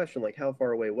make you question, like, how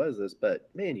far away was this? But,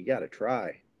 man, you got to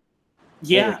try.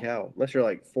 Yeah. Holy cow. Unless you're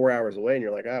like 4 hours away and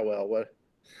you're like, what?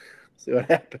 See what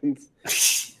happens.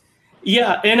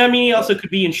 Yeah, and I mean, he also could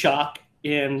be in shock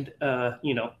and, I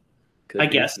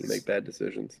guess. Make bad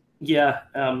decisions. Yeah.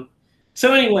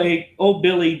 So anyway, old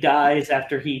Billy dies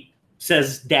after he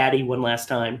says daddy one last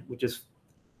time, which is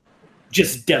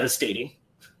just devastating.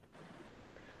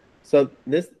 So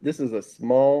this is a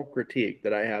small critique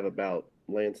that I have about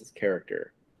Lance's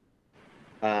character.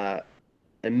 And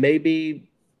maybe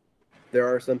there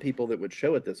are some people that would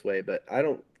show it this way, but I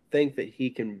don't think that he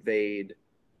conveyed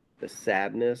the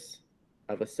sadness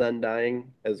of a son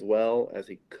dying as well as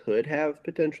he could have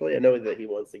potentially. I know that he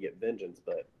wants to get vengeance,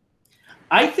 but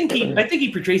I think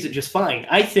he portrays it just fine.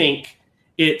 I think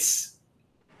it's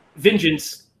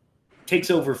vengeance takes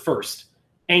over first.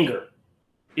 Anger.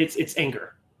 It's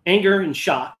anger. Anger and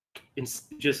shock and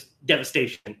just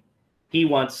devastation. He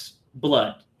wants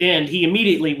blood. And he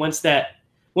immediately, once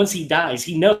he dies,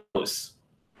 he knows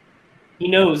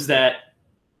that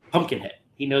Pumpkinhead.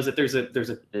 He knows that there's a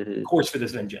course for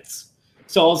this vengeance.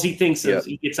 So all he thinks is,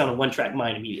 he gets on a one-track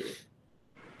mind immediately,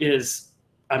 is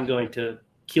I'm going to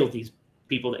kill these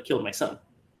people that killed my son.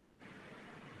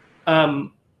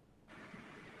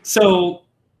 So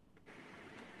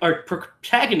our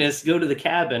protagonists go to the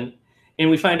cabin, and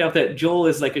we find out that Joel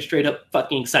is like a straight-up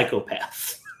fucking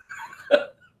psychopath.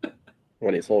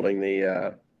 When he's holding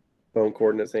the phone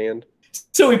cord in his hand.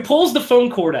 So he pulls the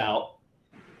phone cord out.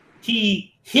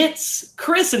 He hits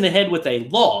Chris in the head with a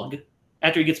log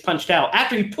after he gets punched out.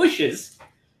 After he pushes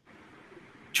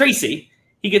Tracy,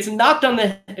 he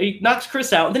knocks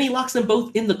Chris out, and then he locks them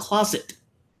both in the closet.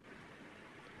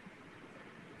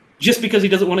 Just because he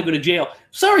doesn't want to go to jail.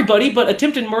 Sorry, buddy, but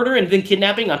attempted murder and then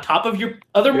kidnapping on top of your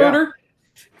other murder,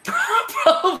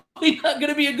 probably not going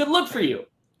to be a good look for you.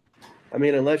 I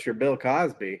mean, unless you're Bill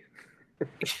Cosby,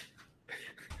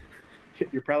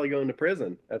 you're probably going to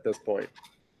prison at this point.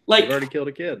 Like, you've already killed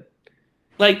a kid.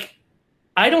 Like,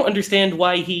 I don't understand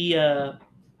why he. I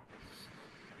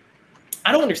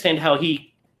don't understand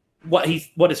what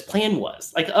his plan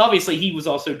was. Like, obviously, he was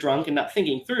also drunk and not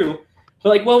thinking through. But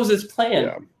like, what was his plan?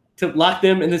 Yeah. To lock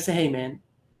them and then say, "Hey, man,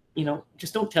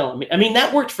 just don't tell him." I mean,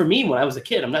 that worked for me when I was a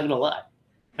kid. I'm not gonna lie.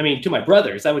 I mean, to my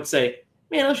brothers, I would say,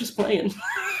 "Man, I was just playing."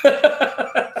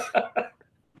 But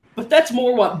that's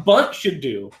more what Bunt should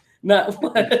do, not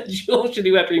what Joel should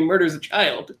do after he murders a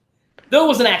child. Though it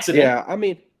was an accident. Yeah, I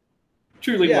mean,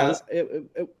 truly was.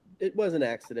 It was an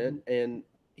accident, and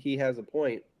he has a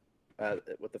point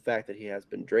with the fact that he has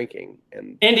been drinking,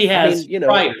 and he has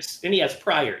priors. And he has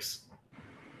priors.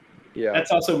 Yeah,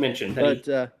 that's also mentioned.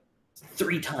 But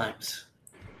 3 times.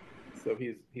 So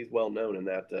he's well known in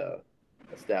that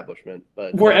establishment,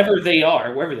 but wherever they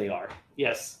are,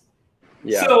 yes.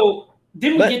 Yeah. So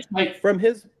didn't we get to from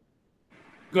his?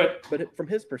 Good. But from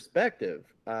his perspective,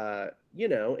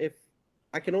 if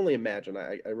I can only imagine,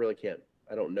 I really can't.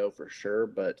 I don't know for sure,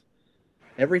 but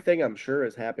everything I'm sure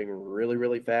is happening really,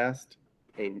 really fast,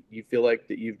 and you feel like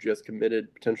that you've just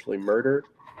committed potentially murder.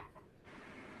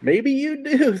 Maybe you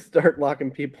do start locking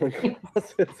people in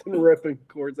closets and ripping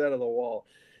cords out of the wall,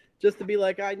 just to be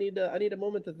like, I need a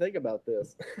moment to think about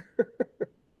this.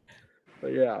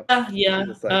 But yeah, Yeah. he's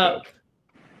a psycho.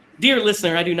 Dear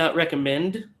listener, I do not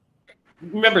recommend.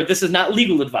 Remember, this is not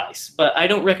legal advice, but I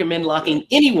don't recommend locking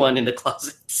anyone into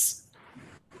closets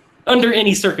under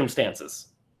any circumstances.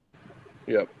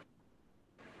 Yep.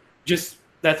 Just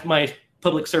that's my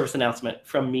public service announcement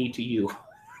from me to you.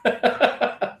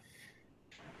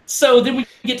 So then we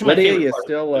get to my Lydia, favorite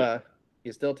part.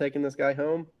 you still taking this guy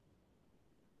home?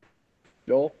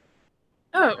 Joel?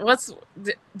 Oh,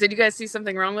 did you guys see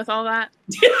something wrong with all that?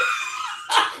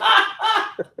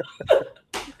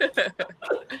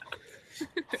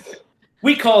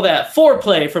 We call that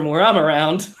foreplay from where I'm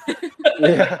around.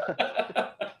 Yeah.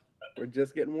 We're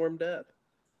just getting warmed up.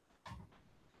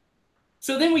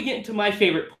 So then we get into my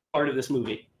favorite part of this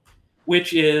movie,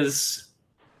 which is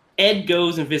Ed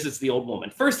goes and visits the old woman.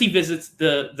 First, he visits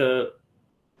the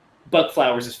Buck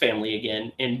Flowers' family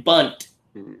again, and Bunt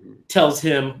tells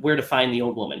him where to find the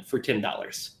old woman for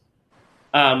 $10.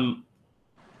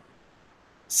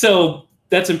 So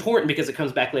that's important because it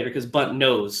comes back later because Bunt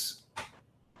knows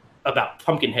about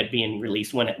Pumpkinhead being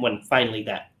released when finally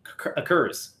that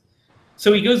occurs.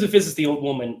 So he goes and visits the old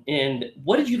woman. And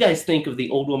what did you guys think of the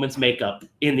old woman's makeup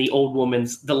in the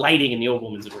lighting in the old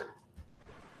woman's room?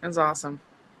 It was awesome.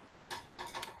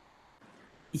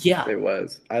 Yeah. It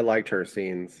was. I liked her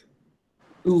scenes.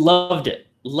 Loved it.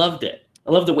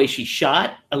 I love the way she's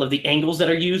shot. I love the angles that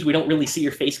are used. We don't really see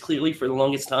her face clearly for the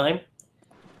longest time.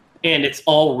 And it's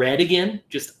all red again,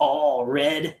 just all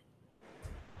red.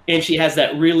 And she has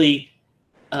that really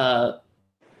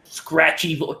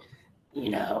scratchy voice,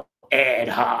 Ed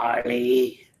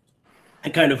Harley. A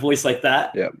kind of voice like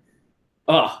that. Yep.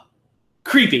 Oh,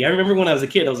 creepy. I remember when I was a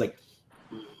kid, I was like,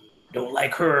 don't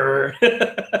like her.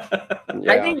 Yeah.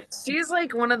 I think she's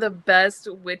like one of the best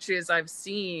witches I've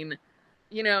seen.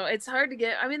 It's hard to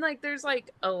get. I mean, like, there's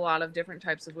like a lot of different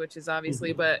types of witches,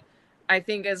 obviously, but I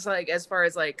think as far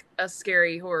as like a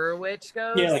scary horror witch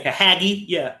goes, Yeah, like a Haggy.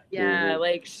 Yeah.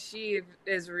 Like she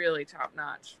is really top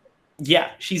notch.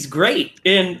 Yeah, she's great.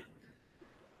 And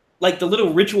like the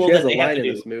little ritual she has that they a line have to in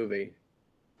do. this movie.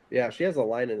 Yeah, she has a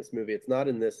line in this movie. It's not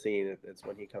in this scene. It's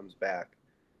when he comes back.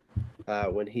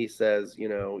 When he says,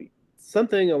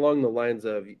 something along the lines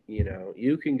of,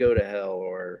 you can go to hell,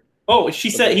 or he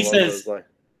says,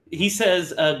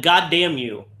 God damn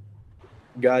you.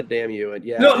 God damn you. And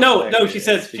yeah. No, she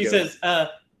says, he says,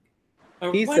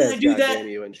 he why says, did I do God that? damn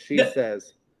you. And she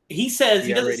says, he says,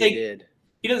 he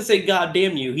doesn't say, God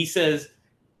damn you. He says,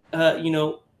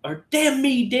 or damn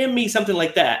me, something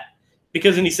like that.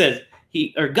 Because then he says,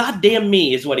 God damn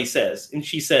me is what he says. And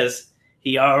she says,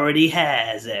 he already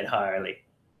has, Ed Harley.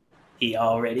 He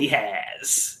already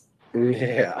has.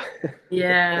 Yeah.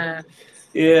 Yeah.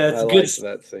 Yeah, it's I good. liked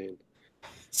that scene.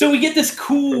 So we get this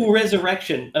cool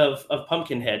resurrection of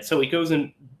Pumpkinhead. So he goes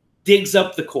and digs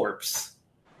up the corpse,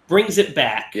 brings it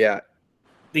back. Yeah.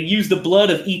 They use the blood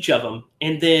of each of them.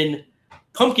 And then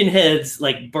Pumpkinhead's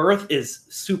birth is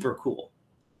super cool.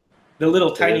 The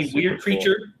little tiny weird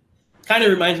creature kind of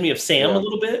reminds me of Sam a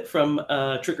little bit from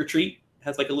Trick or Treat.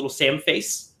 Has like a little Sam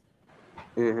face.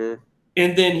 Mm-hmm.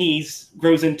 And then he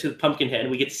grows into Pumpkinhead.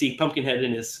 We get to see Pumpkinhead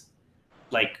in his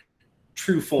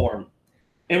true form.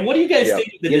 And what do you guys think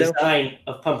of the design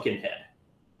of Pumpkinhead?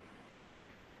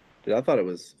 Dude, I thought it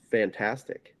was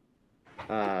fantastic.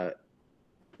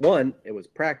 One, it was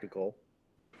practical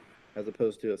as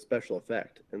opposed to a special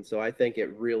effect. And so I think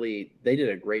they did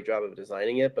a great job of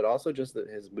designing it, but also just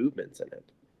his movements in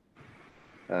it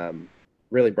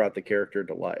really brought the character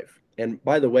to life. And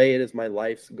by the way, it is my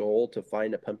life's goal to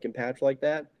find a pumpkin patch like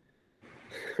that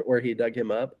where he dug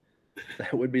him up.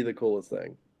 That would be the coolest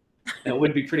thing. That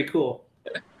would be pretty cool.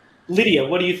 Lydia,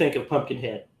 what do you think of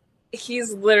Pumpkinhead?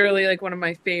 He's literally like one of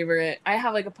my favorite. I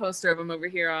have like a poster of him over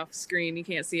here off screen. You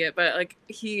can't see it, but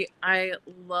I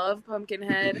love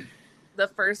Pumpkinhead. The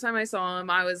first time I saw him,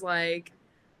 I was like,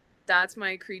 that's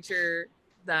my creature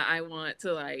that I want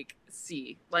to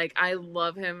see. I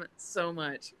love him so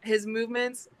much. His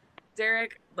movements,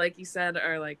 Derek, like you said,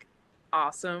 are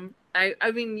awesome. I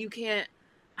mean,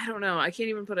 I don't know. I can't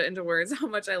even put it into words how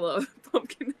much I love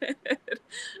Pumpkinhead.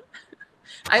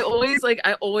 I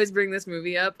always bring this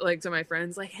movie up to my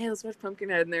friends, hey, let's watch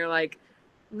Pumpkinhead, and they're like,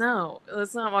 no,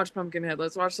 let's not watch Pumpkinhead.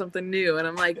 Let's watch something new. And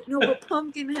I'm like, no, but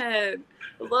Pumpkinhead,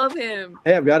 I love him.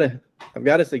 Hey, I've got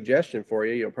a suggestion for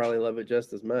you. You'll probably love it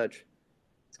just as much.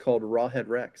 It's called Rawhead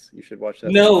Rex. You should watch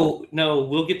that. No,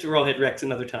 we'll get to Rawhead Rex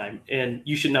another time, and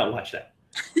you should not watch that,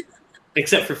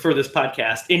 except for this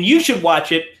podcast. And you should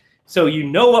watch it so you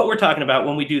know what we're talking about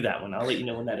when we do that one. I'll let you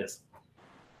know when that is.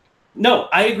 No,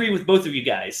 I agree with both of you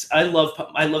guys. I love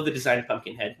the design of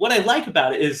Pumpkinhead. What I like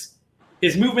about it is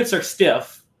his movements are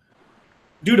stiff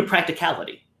due to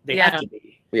practicality. They have to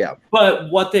be. Yeah. But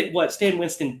what Stan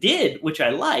Winston did, which I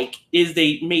like, is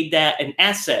they made that an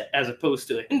asset as opposed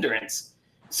to a hindrance.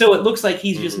 So it looks like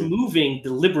he's just moving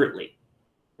deliberately,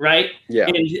 right? Yeah.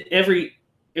 And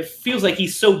it feels like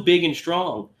he's so big and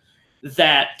strong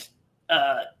that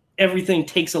everything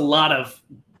takes a lot of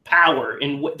power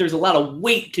and there's a lot of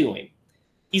weight to him.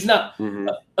 He's not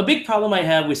a big problem I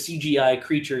have with CGI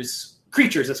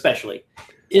creatures especially,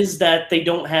 is that they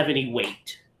don't have any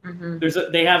weight.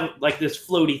 They have like this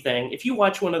floaty thing. If you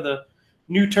watch one of the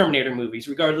new Terminator movies,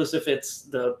 regardless if it's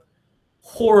the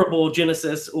horrible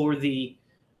Genesis or the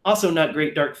also not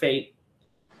great Dark Fate,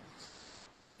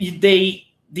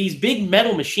 these big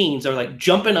metal machines are like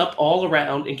jumping up all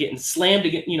around and getting slammed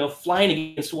against,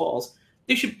 flying against walls.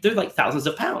 They're like thousands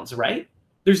of pounds, right?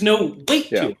 There's no weight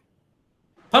to it.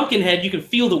 Pumpkinhead, you can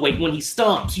feel the weight when he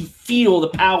stomps. You feel the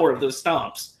power of those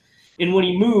stomps. And when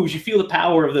he moves, you feel the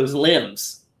power of those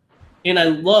limbs. And I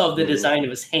love the design of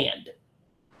his hand.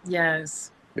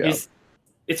 Yes. Yeah.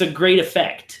 It's a great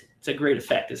effect. It's a great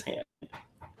effect, his hand.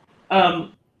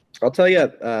 I'll tell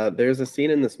you, there's a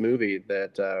scene in this movie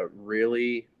that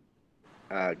really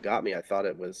got me. I thought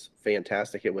it was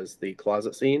fantastic. It was the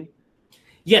closet scene.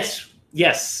 Yes.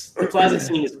 The closet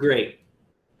scene is great.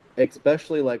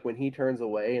 Especially like when he turns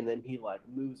away and then he like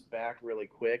moves back really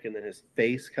quick and then his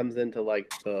face comes into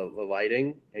like the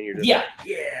lighting and you're just yeah,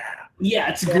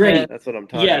 it's great. That's what I'm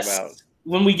talking about.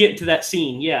 When we get to that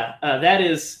scene, that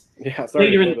is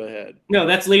sorry to go ahead. No,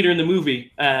 that's later in the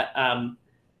movie.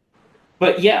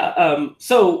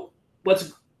 So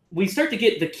we start to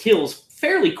get the kills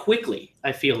fairly quickly,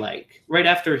 I feel like, right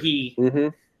after he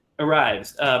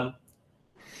arrives.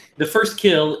 The first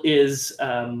kill is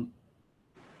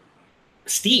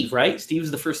Steve, right? Steve's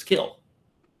the first kill.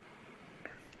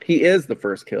 He is the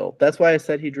first kill. That's why I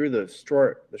said he drew the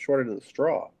short end of the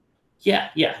straw. Yeah.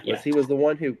 He was the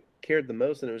one who cared the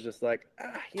most, and it was just like,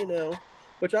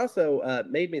 which also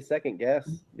made me second guess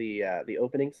the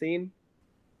opening scene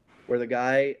where the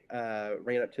guy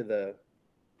ran up to the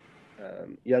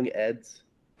young Ed's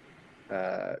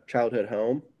childhood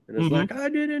home and was like, I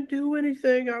didn't do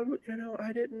anything.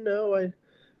 I didn't know.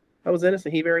 I was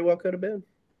innocent. He very well could have been.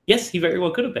 Yes, he very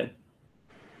well could have been.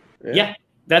 Yeah,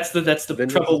 that's the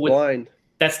trouble with blind.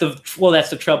 That's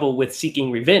the trouble with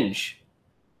seeking revenge.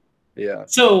 Yeah.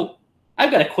 So I've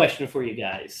got a question for you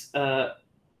guys.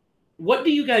 What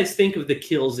do you guys think of the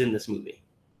kills in this movie?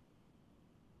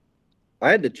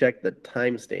 I had to check the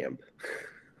timestamp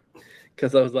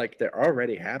because I was like, they're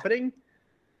already happening.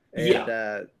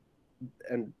 And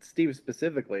and Steve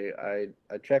specifically, I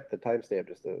checked the timestamp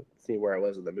just to see where I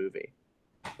was in the movie.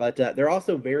 But they're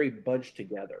also very bunched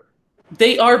together.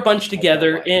 They are bunched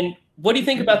together. And what do you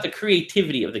think about the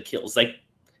creativity of the kills? Like,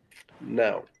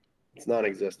 no, it's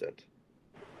non-existent.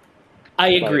 I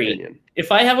agree.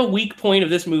 If I have a weak point of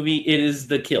this movie, it is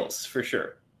the kills for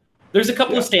sure. There's a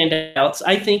couple of standouts.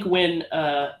 I think when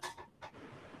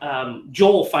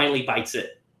Joel finally bites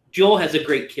it, Joel has a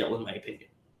great kill in my opinion.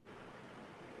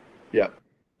 Yeah,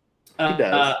 he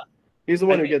does. He's the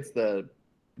one who gets the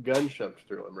gun shoved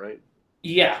through him, right?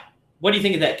 Yeah. What do you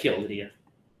think of that kill, Lydia?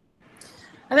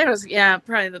 I think it was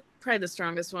probably the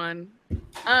strongest one.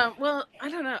 Well, I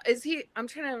don't know. Is he? I'm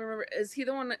trying to remember. Is he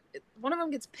the one? One of them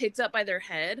gets picked up by their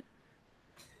head.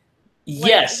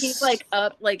 Yes. He's like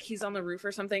up, like he's on the roof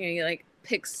or something, and he like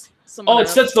picks someone. Oh,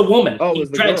 it's just the woman. Oh, he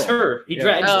drags her. He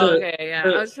drags the. Okay, yeah.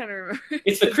 I was trying to remember.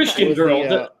 It's the Christian girl.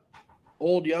 The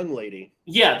old young lady.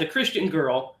 Yeah, the Christian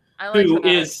girl who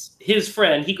is his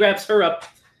friend. He grabs her up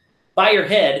by her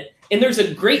head, and there's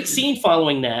a great scene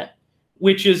following that,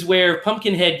 which is where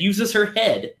Pumpkinhead uses her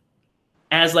head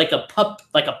as like a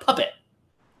puppet.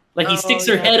 Like he sticks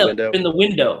her head up in the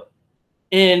window,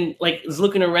 and like is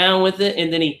looking around with it,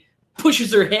 and then he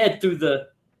pushes her head through the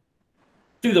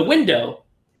window,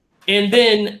 and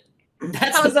then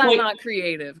that's how is that not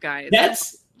creative, guys?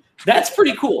 That's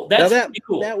pretty cool. That's pretty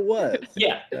cool. That was.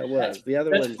 Yeah. That was. The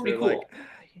other ones were cool. Like,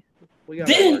 we got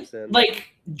then,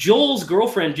 like, Joel's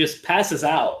girlfriend just passes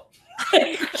out.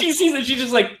 She sees it. She's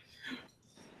just like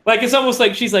it's almost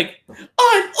like she's like,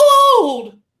 I'm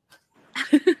old.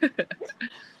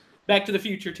 Back to the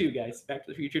Future 2, guys. Back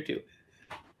to the Future 2.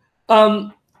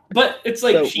 But it's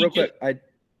like real quick, I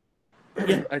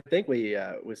think we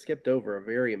skipped over a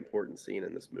very important scene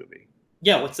in this movie.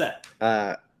 Yeah, what's that?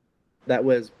 That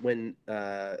was when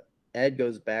Ed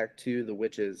goes back to the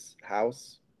witch's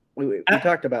house. We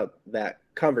talked about that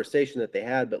conversation that they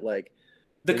had, but like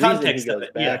The reason context he of goes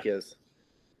it, back is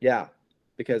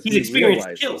because he's he experienced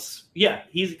realizes kills. Yeah,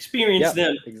 he's experienced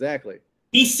them. exactly.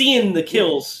 He's seeing the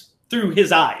kills through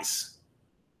his eyes.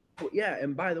 Well, yeah,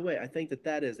 and by the way, I think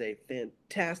that is a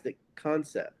fantastic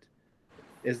concept.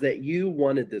 Is that you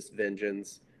wanted this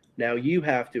vengeance? Now you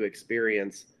have to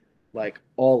experience like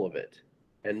all of it,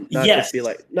 and not just be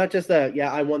like, not just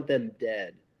I want them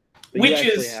dead, but you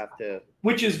actually have to.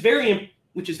 Which is very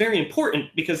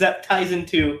important because that ties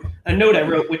into a note I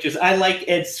wrote, which is I like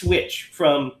Ed's switch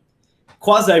from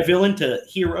quasi-villain to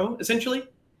hero, essentially,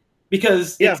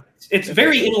 because it's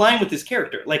very in line with his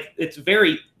character. Like, it's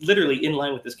very literally in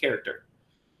line with his character.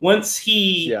 Once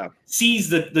he sees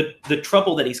the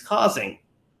trouble that he's causing,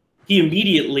 he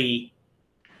immediately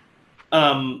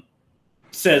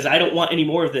says, I don't want any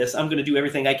more of this. I'm going to do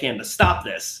everything I can to stop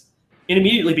this, and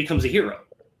immediately becomes a hero.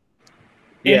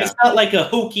 And it's not like a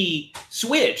hokey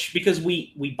switch because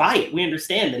we buy it. We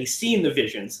understand that he's seeing the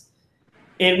visions.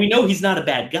 And we know he's not a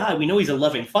bad guy. We know he's a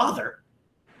loving father.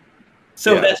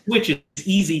 So that switch is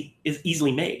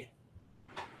easily made.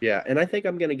 Yeah, and I think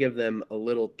I'm going to give them a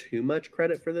little too much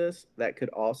credit for this. That could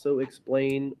also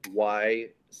explain why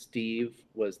Steve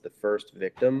was the first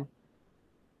victim.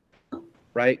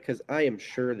 Right? Because I am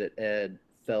sure that Ed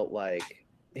felt like,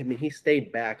 I mean, he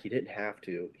stayed back. He didn't have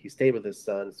to. He stayed with his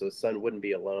son, so his son wouldn't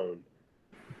be alone.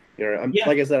 You know,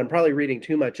 like I said, I'm probably reading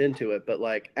too much into it, but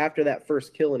like after that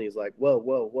first kill, and he's like,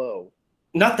 whoa.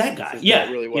 Not that guy. This is not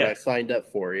really what I signed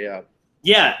up for. Yeah.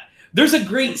 Yeah. There's a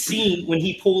great scene when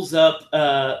he pulls up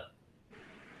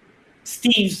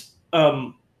Steve's.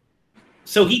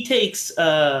 So he takes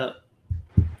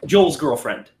Joel's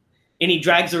girlfriend and he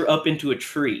drags her up into a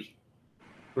tree.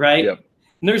 Right? Yep.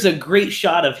 And there's a great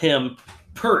shot of him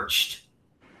perched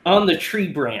on the tree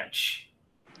branch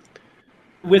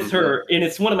with her, and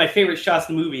it's one of my favorite shots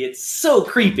in the movie. It's so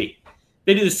creepy.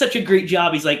 They do such a great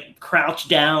job. He's like crouched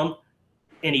down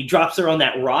and he drops her on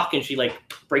that rock and she like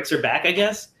breaks her back, I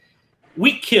guess.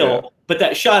 Weak kill, but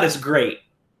that shot is great.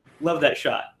 Love that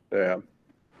shot. Yeah.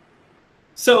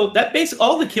 So that basically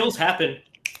all the kills happen,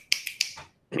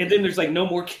 and then there's like no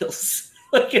more kills.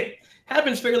 Like, it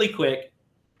happens fairly quick.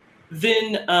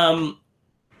 Then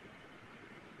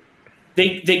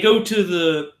they go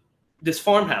to this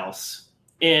farmhouse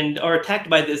and are attacked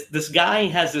by this guy.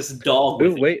 Has this dog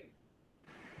with him. Wait.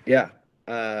 Yeah.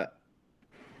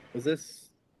 Was this?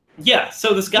 Yeah.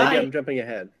 So this guy. Maybe I'm jumping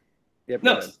ahead. Yep,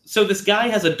 no. So this guy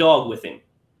has a dog with him,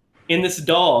 and this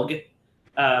dog,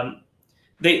 they're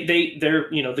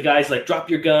the guy's like, drop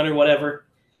your gun or whatever,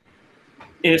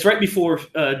 and it's right before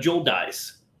Joel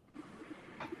dies,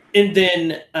 and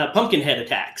then Pumpkinhead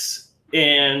attacks,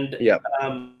 and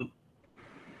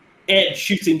Ed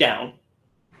shoots him down,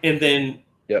 and then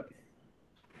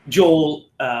Joel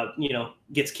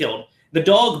gets killed. The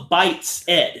dog bites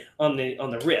Ed on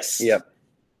the wrist. Yep.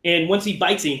 And once he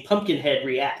bites him, Pumpkinhead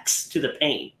reacts to the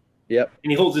pain. Yep. And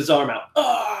he holds his arm out.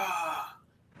 Ah!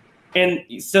 And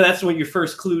so that's when your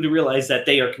first clue to realize that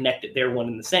they are connected. They're one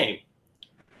and the same.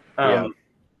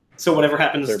 So whatever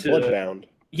happens to bloodbound.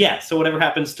 Yeah. So whatever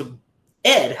happens to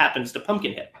Ed happens to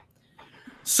Pumpkinhead.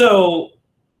 So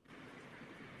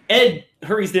Ed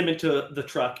hurries them into the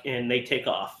truck and they take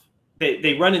off.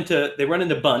 They run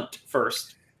into Bunt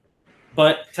first.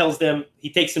 Bunt tells them, he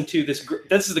takes them to this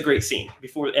is the great scene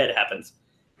before Ed happens.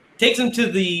 Takes them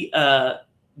to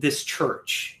this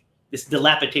church, this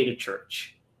dilapidated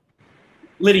church.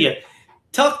 Lydia,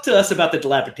 talk to us about the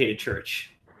dilapidated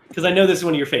church, because I know this is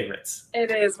one of your favorites.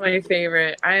 It is my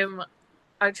favorite. I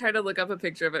tried to look up a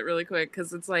picture of it really quick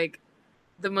because it's like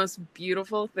the most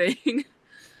beautiful thing.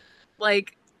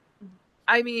 Like,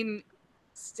 I mean,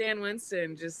 Stan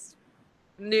Winston just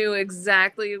knew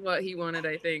exactly what he wanted,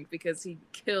 I think, because he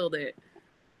killed it.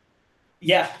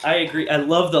 Yeah, I agree. I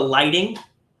love the lighting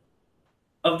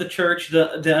of the church,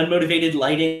 the unmotivated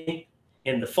lighting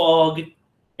and the fog,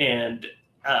 and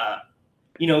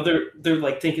they're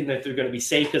like thinking that they're going to be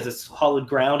safe because it's hollowed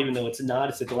ground, even though it's not.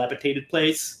 It's a dilapidated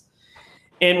place.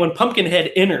 And when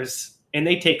Pumpkinhead enters and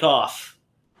they take off,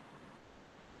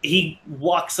 he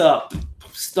walks up,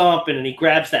 stomping, and he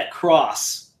grabs that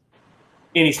cross.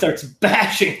 And he starts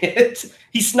bashing it.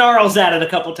 He snarls at it a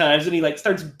couple times, and he like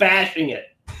starts bashing it.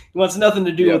 He wants nothing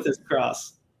to do with this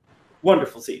cross.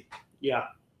 Wonderful scene. Yeah,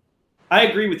 I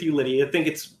agree with you, Lydia. I think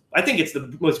it's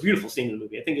the most beautiful scene in the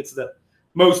movie. I think it's the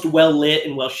most well lit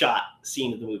and well shot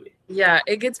scene of the movie. Yeah,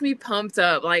 it gets me pumped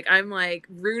up. Like, I'm like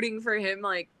rooting for him,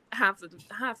 like half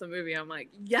the movie, I'm like,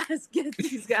 yes, get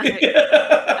these guys.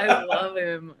 I love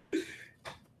him.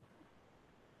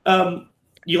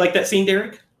 You like that scene,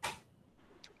 Derek?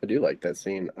 I do like that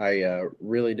scene. I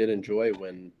really did enjoy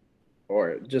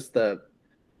that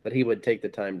he would take the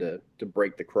time to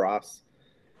break the cross,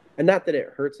 and not that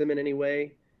it hurts him in any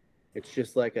way. It's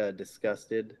just like a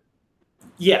disgusted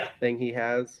thing he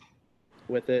has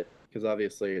with it, because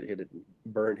obviously it didn't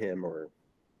burn him or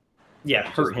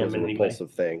hurt him in any way.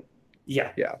 Repulsive thing.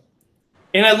 Yeah.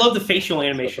 And I love the facial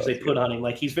animations they put on him.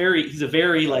 Like he's a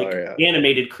very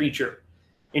animated creature,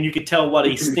 and you could tell what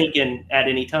he's thinking at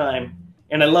any time.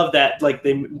 And I love that, like,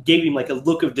 they gave him like a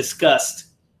look of disgust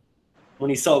when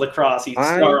he saw the cross. He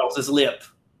snarls his lip.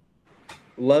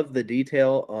 Love the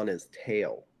detail on his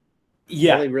tail.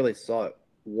 Yeah, I only really saw it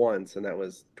once, and that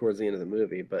was towards the end of the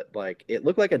movie. But like, it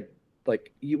looked like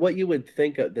what you would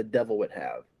think the devil would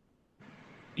have.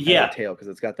 Yeah, tail, because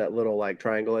it's got that little like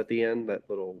triangle at the end, that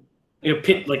little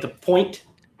pit, like the point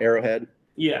arrowhead.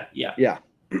 Yeah. Yeah,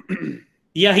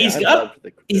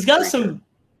 He's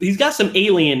got some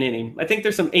alien in him. I think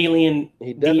there's some alien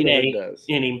DNA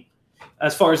in him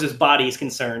as far as his body is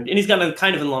concerned, and he's got a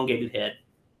kind of elongated head.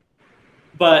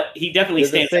 But he definitely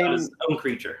stands out as his own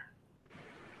creature.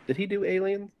 Did he do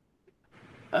Aliens?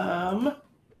 I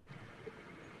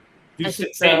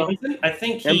think so. I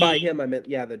think and by him I meant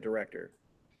the director.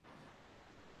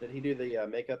 Did he do the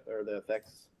makeup or the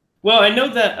effects? Well, I know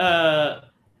that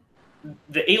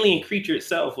the alien creature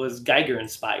itself was Geiger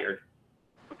inspired.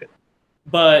 Okay.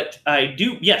 But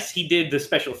yes, he did the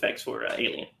special effects for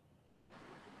Alien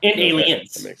and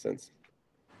Aliens. That makes sense.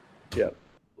 Yeah.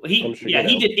 He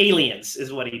did Aliens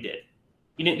is what he did.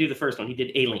 He didn't do the first one. He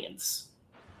did Aliens.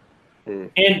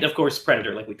 And, of course,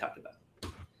 Predator, like we talked about.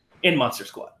 And Monster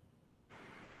Squad.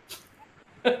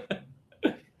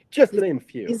 Just to name a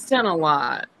few. He's done a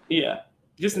lot. Yeah,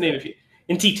 just to name a few.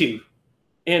 And T2.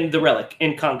 And The Relic.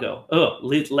 And Congo. Oh,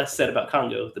 less said about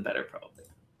Congo, the better, probably.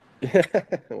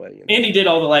 And he did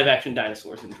all the live-action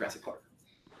dinosaurs in Jurassic Park.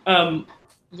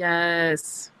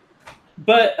 Yes.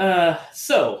 But,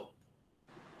 so...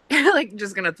 like,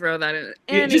 just gonna throw that in.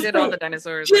 And he did all the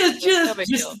dinosaurs.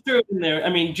 Just throw it in there.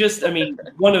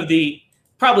 One of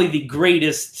probably the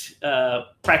greatest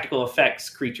practical effects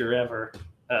creature ever.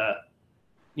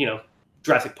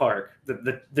 Jurassic Park,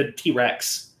 the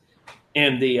T-Rex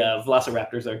and the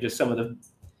Velociraptors are just some of the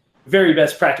very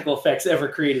best practical effects ever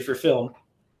created for film.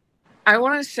 I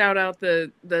want to shout out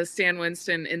the Stan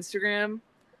Winston Instagram.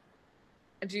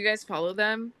 Do you guys follow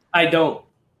them? I don't.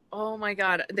 Oh my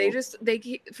God. They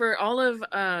for all of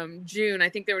June, I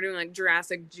think they were doing like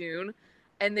Jurassic June,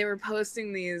 and they were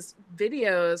posting these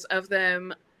videos of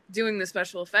them doing the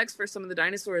special effects for some of the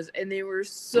dinosaurs, and they were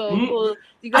so cool.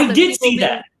 I did see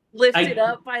that. Lifted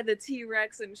up by the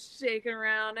T-Rex and shaking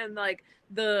around, and like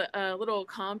the little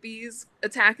compies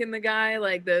attacking the guy,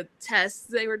 like the tests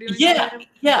they were doing.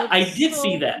 I did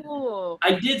see that. Cool.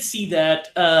 I did see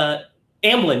that.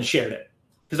 Amblin shared it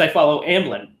because I follow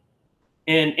Amblin.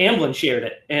 And Amblin shared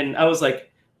it, and I was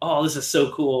like, "Oh, this is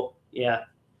so cool! Yeah,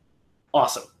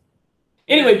 awesome."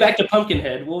 Anyway, back to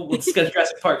Pumpkinhead. We'll discuss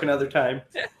Jurassic Park another time.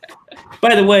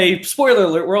 By the way, spoiler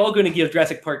alert: we're all going to give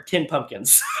Jurassic Park 10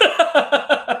 pumpkins.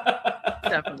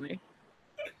 Definitely.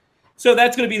 So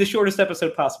that's going to be the shortest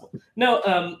episode possible.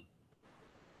 No,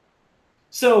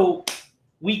 so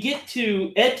we get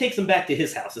to Ed takes him back to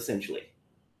his house essentially.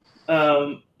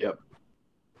 Yep.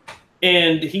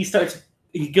 And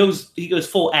he goes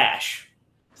full Ash,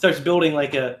 starts building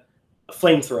like a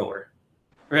flamethrower,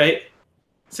 right?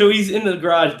 So he's in the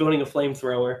garage building a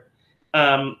flamethrower.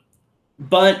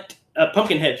 But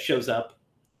Pumpkinhead shows up.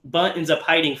 Bunt ends up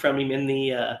hiding from him in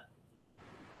the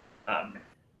closet.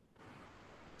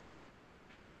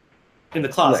 In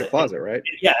that closet, right?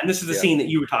 Yeah, and this is the scene that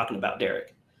you were talking about,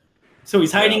 Derek. So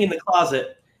he's hiding in the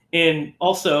closet, and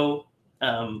also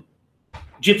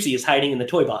Gypsy is hiding in the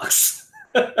toy box.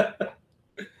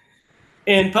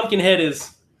 And Pumpkinhead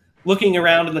is looking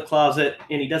around in the closet,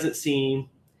 and he doesn't see him.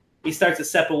 He starts to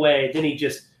step away. Then he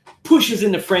just pushes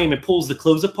in the frame and pulls the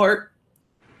clothes apart.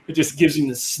 It just gives him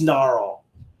the snarl.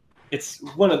 It's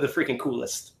one of the freaking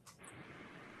coolest.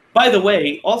 By the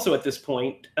way, also at this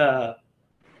point,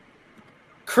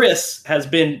 Chris has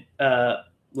been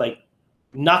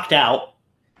knocked out,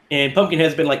 and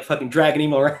Pumpkinhead's been fucking dragging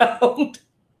him around.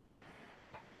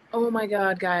 Oh my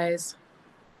God, guys.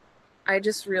 I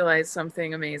just realized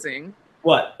something amazing.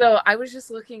 What? So I was just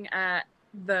looking at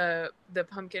the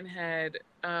Pumpkinhead,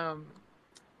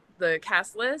 the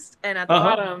cast list, and at the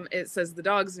bottom it says the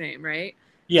dog's name, right?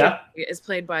 Yeah. It's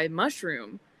played by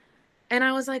Mushroom. And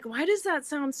I was like, why does that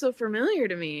sound so familiar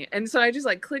to me? And so I just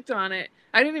like clicked on it.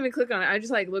 I didn't even click on it. I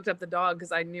just like looked up the dog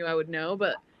because I knew I would know.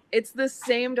 But it's the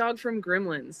same dog from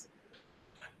Gremlins.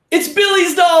 It's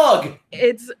Billy's dog.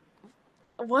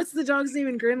 What's the dog's name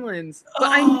in Gremlins? But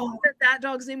I knew that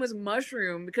dog's name was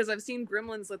Mushroom because I've seen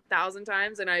Gremlins 1,000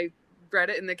 times and I read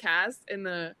it in the cast in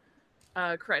the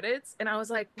credits, and I was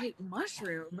like, wait,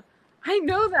 Mushroom? I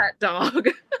know that dog.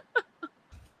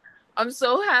 I'm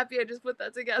so happy I just put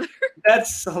that together.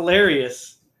 That's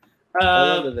hilarious. I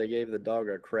love that they gave the dog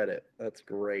a credit. That's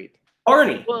great.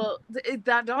 Barney. Well,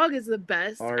 that dog is the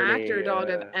best actor dog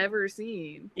I've ever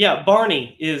seen. Yeah,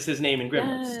 Barney is his name in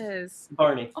Gremlins. Yes.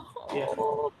 Barney.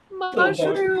 Oh, yeah.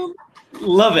 Mushroom.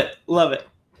 Love it. Love it.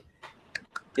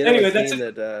 You know, anyway, that's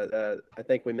that I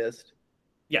think we missed.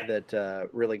 Yeah. That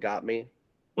really got me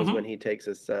was when he takes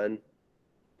his son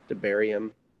to bury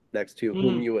him next to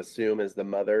whom you assume is the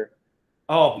mother.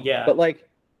 Oh, yeah. But like,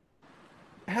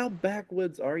 how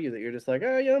backwoods are you that you're just like,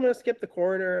 oh, yeah, I'm gonna skip the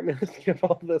coroner. I'm gonna skip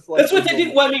all this. Like, that's what they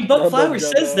did. Well, I mean, Buck Flowers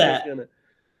says that.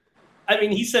 I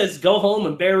mean, he says, "Go home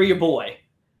and bury your boy."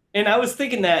 And I was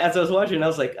thinking that as I was watching, I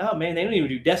was like, "Oh man, they don't even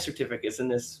do death certificates in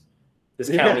this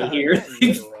county here."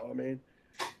 I mean,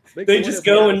 they just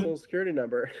go and social security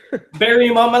number. bury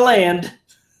him on my land.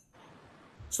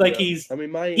 It's like he's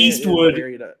my Eastwood.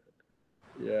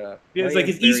 Yeah, it's like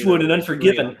his Eastwood and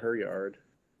Unforgiven. In her yard.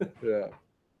 Yeah.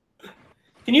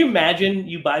 Can you imagine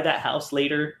you buy that house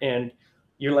later and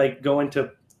you're like going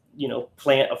to,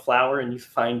 plant a flower and you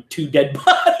find 2 dead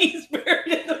bodies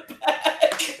buried in the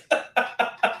back?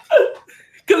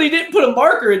 Because he didn't put a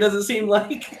marker, it doesn't seem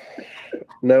like.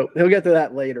 No, he'll get to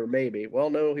that later, maybe.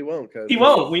 Well, no, he won't. He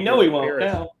won't. We know he won't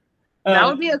now. That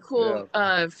would be a cool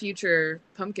future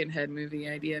Pumpkinhead movie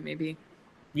idea, maybe.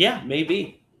 Yeah,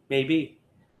 maybe.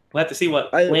 We'll have to see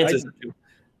what Lance is into.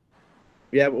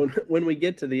 Yeah, when we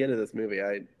get to the end of this movie,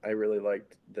 I really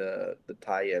liked the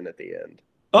tie-in at the end.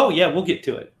 Oh yeah, we'll get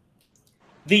to it.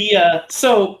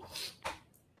 So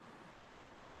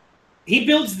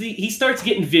he starts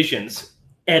getting visions.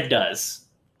 Ed does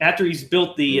after he's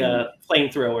built the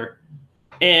flamethrower,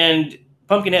 and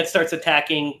Pumpkinhead starts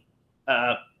attacking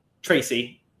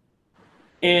Tracy,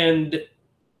 and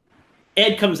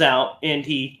Ed comes out and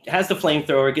he has the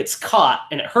flamethrower, gets caught,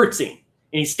 and it hurts him,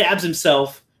 and he stabs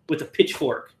himself with a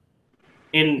pitchfork,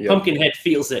 and Pumpkinhead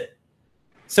feels it.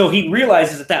 So he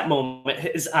realizes at that moment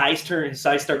his eyes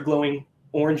start glowing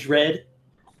orange red.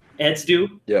 Ed's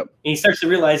do. Yep. And he starts to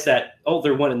realize that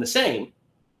they're one and the same.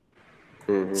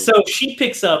 Mm-hmm. So she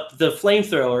picks up the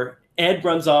flamethrower. Ed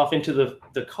runs off into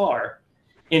the car,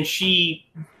 and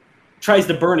she tries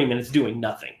to burn him, and it's doing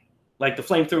nothing. Like the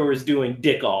flamethrower is doing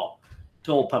dick all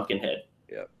to old Pumpkinhead.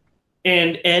 Yep.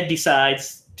 And Ed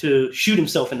decides to shoot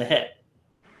himself in the head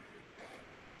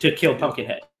to kill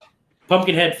Pumpkinhead.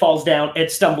 Pumpkinhead falls down.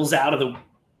 Ed stumbles out of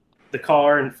the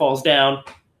car and falls down,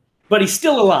 but he's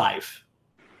still alive.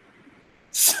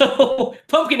 So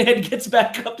Pumpkinhead gets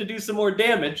back up to do some more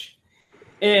damage,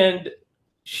 and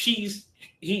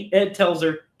Ed tells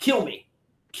her, "Kill me,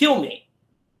 kill me."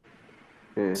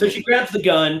 Mm-hmm. So she grabs the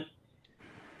gun,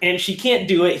 and she can't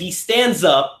do it. He stands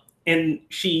up, and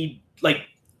she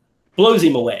blows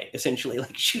him away. Essentially,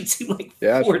 shoots him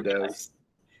 4 times.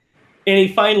 And he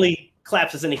finally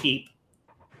collapses in a heap.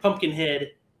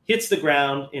 Pumpkinhead hits the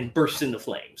ground and bursts into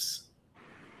flames.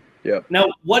 Yep. Now,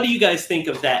 what do you guys think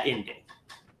of that ending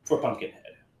for Pumpkinhead?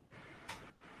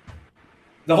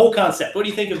 The whole concept. What do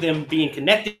you think of them being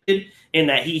connected and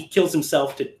that he kills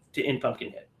himself to end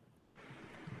Pumpkinhead?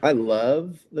 I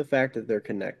love the fact that they're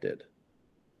connected.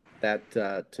 That,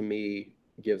 to me,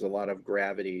 gives a lot of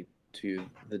gravity to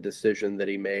the decision that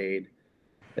he made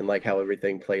and how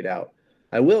everything played out.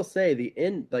 I will say the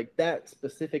end, that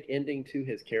specific ending to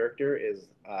his character is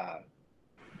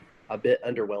a bit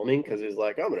underwhelming because he's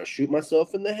like, I'm going to shoot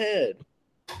myself in the head.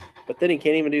 But then he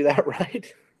can't even do that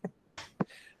right.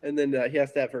 And then he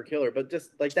has to have her kill her. But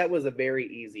just that was a very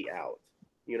easy out.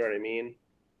 You know what I mean?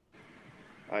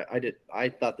 I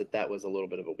thought that was a little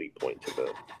bit of a weak point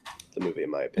to the movie,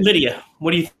 in my opinion. Lydia,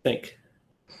 what do you think?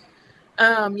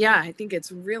 Yeah, I think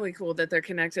it's really cool that they're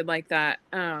connected like that.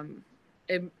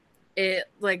 It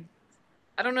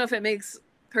I don't know if it makes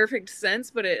perfect sense,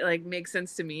 but it makes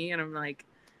sense to me. And I'm like,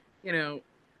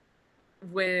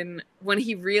 when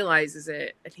he realizes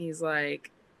it, and he's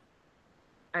like,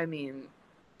 I mean,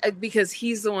 because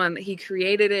he's the one, he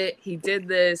created it, he did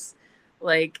this,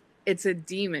 it's a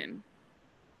demon.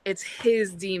 It's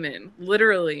his demon,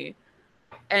 literally.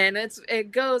 And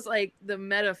it goes the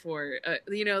metaphor,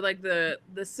 the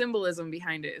symbolism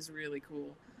behind it is really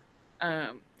cool.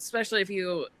 Especially if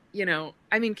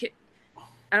I mean,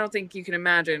 I don't think you can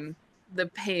imagine the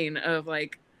pain of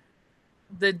like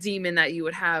the demon that you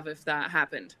would have if that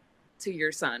happened to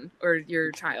your son or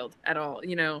your child at all,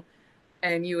 you know,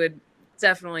 and you would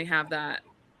definitely have that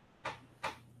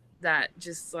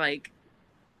just like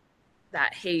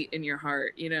that hate in your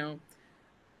heart, you know,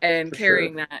 and For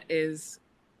carrying sure. that is,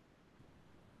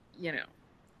 you know,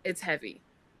 it's heavy.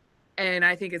 And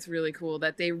I think it's really cool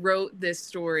that they wrote this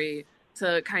story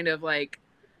to kind of like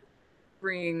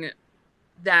bring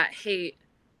that hate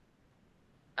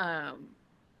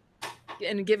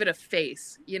and give it a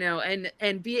face, you know,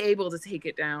 and be able to take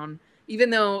it down, even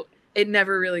though it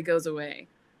never really goes away.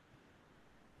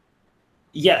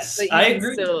 Yes, But you I can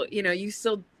agree. still, you know, you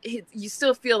still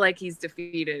feel like he's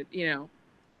defeated, you know.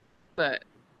 But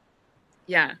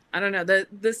yeah, I don't know.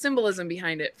 The symbolism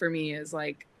behind it for me is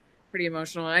like pretty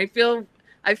emotional. I feel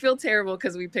terrible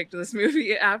because we picked this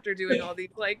movie after doing all these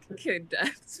like kid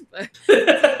deaths, but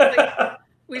like,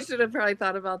 we should have probably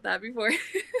thought about that before.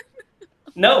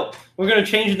 No, we're going to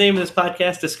change the name of this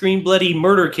podcast to Scream Bloody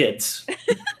Murder Kids.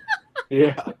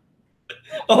 Yeah.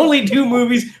 Only do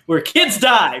movies where kids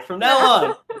die from now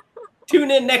on.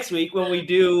 Tune in next week when we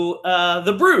do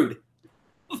The Brood,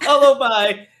 followed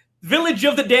by Village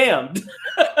of the Damned.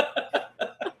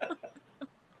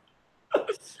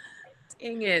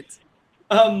 Dang it.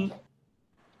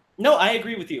 No, I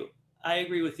agree with you.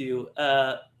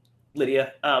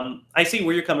 Lydia. I see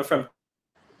where you're coming from,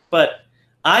 but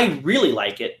I really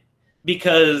like it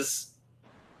because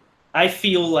I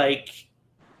feel like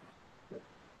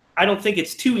I don't think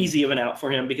it's too easy of an out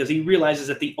for him because he realizes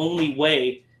that the only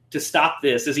way to stop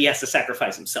this is he has to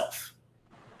sacrifice himself.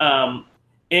 And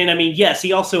I mean, yes,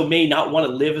 he also may not want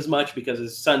to live as much because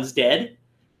his son's dead,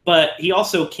 but he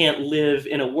also can't live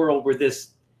in a world where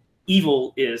this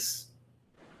evil is,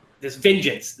 this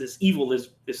vengeance, this evil is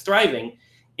thriving,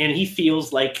 and he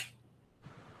feels like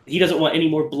he doesn't want any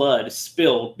more blood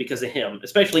spilled because of him,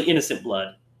 especially innocent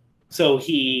blood. So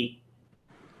he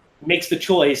makes the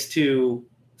choice to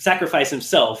sacrifice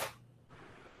himself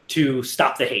to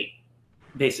stop the hate,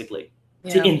 basically,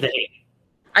 to end the hate.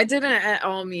 I didn't at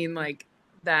all mean like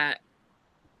that.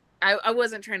 I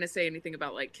wasn't trying to say anything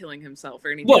about like killing himself or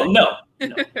anything. Well, like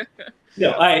no.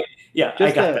 I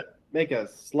got that. Make a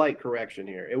slight correction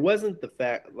here. It wasn't the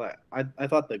fact like I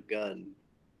thought the gun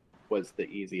was the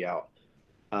easy out.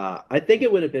 I think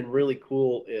it would have been really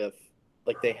cool if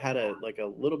like they had a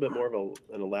little bit more of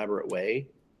an elaborate way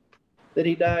that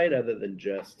he died other than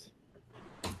just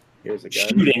here's a gun.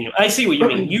 Shooting you. I see what you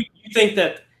mean. You think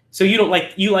that, so you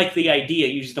like the idea,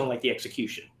 you just don't like the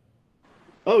execution.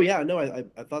 Oh yeah, no,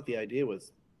 I thought the idea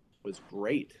was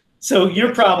great. So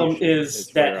your problem is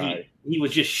that he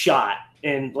was just shot,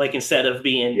 and like instead of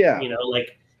being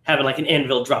like having like an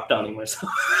anvil dropped on him or something.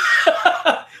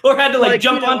 Or had to like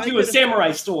jump onto a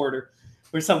samurai sword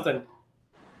or something.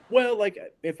 Well, like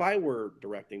if I were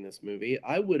directing this movie,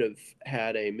 I would have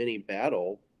had a mini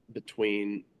battle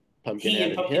between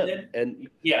Pumpkinhead and him. And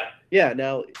yeah.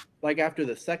 Now, like after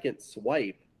the second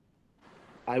swipe,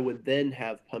 I would then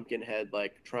have Pumpkinhead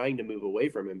like trying to move away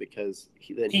from him because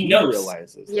he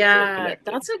realizes. Yeah,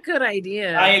 that's a good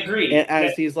idea. I agree. And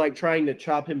as he's like trying to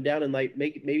chop him down and like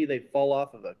maybe they fall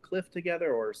off of a cliff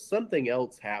together or something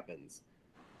else happens.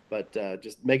 But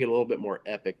just make it a little bit more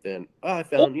epic than, I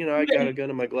found, I got a gun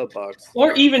in my glove box.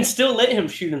 Or even still let him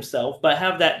shoot himself, but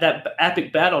have that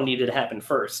epic battle needed to happen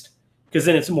first. Because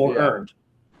then it's more earned.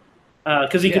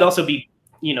 Because he could also be,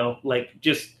 like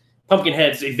just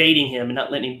Pumpkinhead's evading him and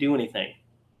not letting him do anything.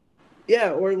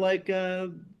 Yeah, or like,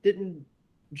 didn't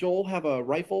Joel have a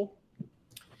rifle?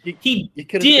 He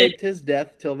could have saved his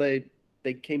death till they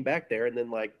came back there. And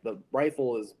then like the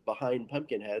rifle is behind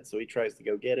Pumpkinhead, so he tries to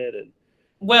go get it and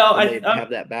I have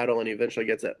that battle, and he eventually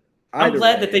gets it. I'm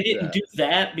glad that they didn't do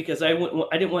that because I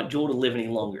didn't want Joel to live any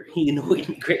longer. He annoyed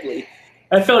me greatly.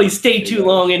 I felt he stayed too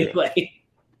long anyway.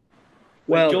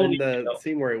 Well, in the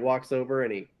scene where he walks over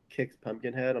and he kicks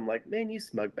Pumpkinhead, I'm like, man, you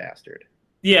smug bastard.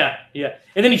 Yeah.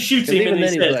 And then he shoots him, and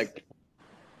then he says, like,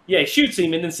 he shoots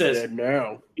him, and then says,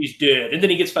 "No, he's dead." And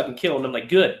then he gets fucking killed, and I'm like,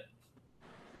 good.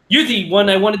 You're the one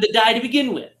I wanted to die to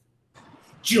begin with,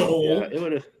 Joel.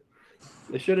 Yeah,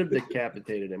 they should have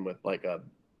decapitated him with like a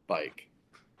bike.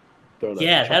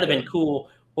 That'd have been cool.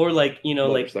 Or like,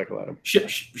 like at him.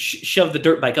 Shove the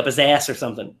dirt bike up his ass or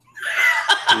something.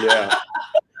 Yeah.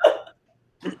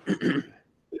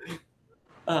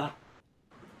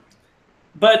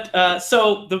 But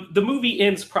so the movie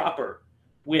ends proper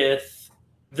with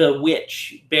the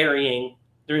witch burying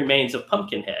the remains of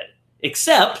Pumpkinhead.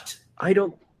 Except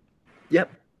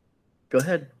Yep. Go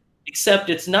ahead. Except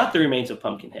it's not the remains of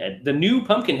Pumpkinhead. The new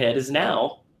Pumpkinhead is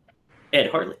now Ed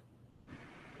Harley.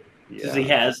 because he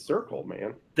has circle,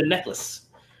 man. the necklace.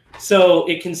 So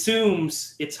it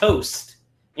consumes its host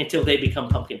until they become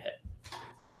Pumpkinhead.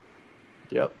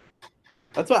 Yep.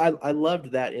 That's why I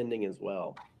loved that ending as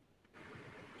well.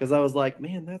 Because I was like,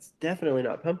 man, that's definitely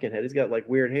not Pumpkinhead. He's got like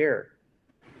weird hair.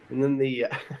 And then the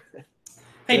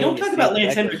hey, don't talk about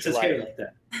Lance Hendrickson's hair like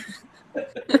that.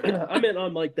 I meant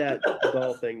on like that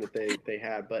doll thing that they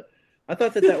had, but I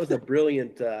thought that was a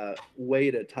brilliant way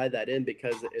to tie that in,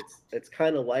 because it's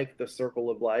kind of like the circle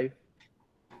of life,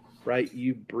 right?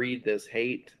 You breed this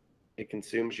hate, it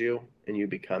consumes you, and you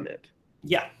become it.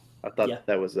 Yeah. I thought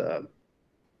that was a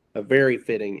very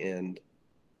fitting end.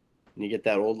 And you get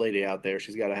that old lady out there,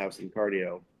 she's got to have some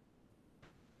cardio.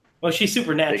 Well, she's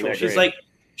supernatural.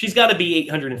 She's got to be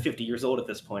 850 years old at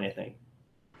this point, I think.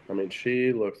 I mean,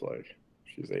 she looks like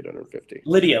she's 850.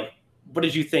 Lydia, what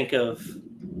did you think of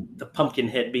the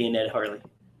Pumpkinhead being Ed Harley?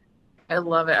 I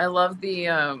love it. I love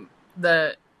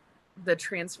the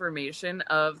transformation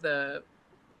of the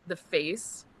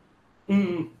face.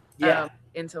 Yeah.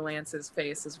 Into Lance's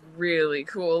face is really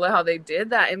cool. How they did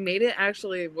that, it made it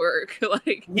actually work.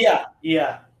 Like, yeah.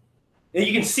 And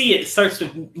you can see it starts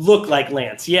to look like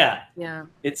Lance. Yeah,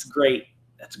 it's great.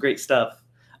 That's great stuff.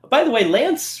 By the way,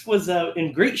 Lance was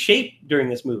in great shape during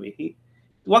this movie. He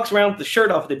walks around with the shirt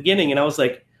off at the beginning, and I was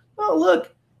like, oh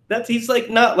look, he's like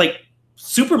not like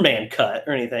Superman cut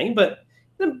or anything, but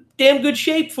in damn good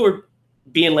shape for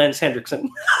being Lance Hendrickson.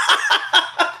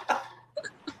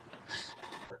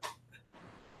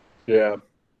 Yeah.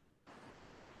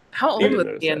 How old was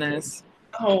he in this?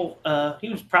 Oh, he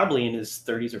was probably in his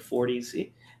 30s or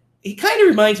 40s. He kind of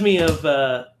reminds me of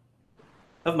my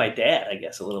dad, I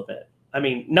guess, a little bit. I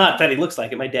mean, not that he looks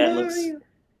like it. My dad looks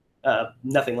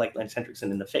nothing like Lance Hendrickson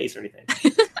in the face or anything.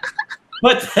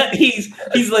 But he's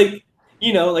like,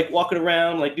 like walking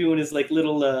around, like doing his like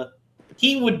little.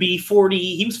 He would be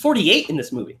 40. He was 48 in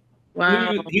this movie.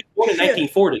 Wow. He was born in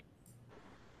 1940.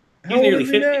 How old nearly is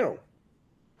 50. he now?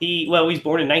 He's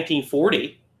born in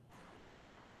 1940.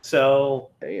 So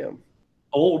damn,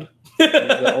 old. He's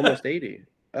almost 80.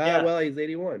 Well, he's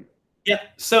 81. Yeah.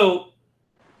 So,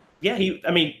 yeah, he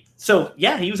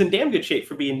was in damn good shape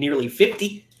for being nearly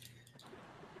 50.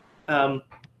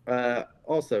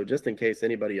 Also, just in case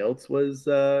anybody else was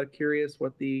curious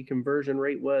what the conversion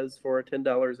rate was for $10 in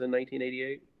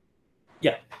 1988.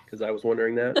 Yeah, because I was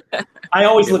wondering that. I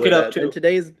always look it up too.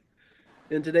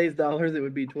 In today's dollars, it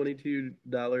would be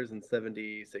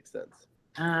 $22.76.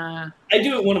 I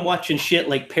do it when I'm watching shit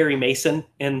like Perry Mason,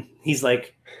 and he's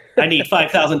like, "I need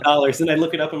 $5,000," and I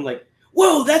look it up, and I'm like,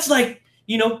 "Whoa, that's like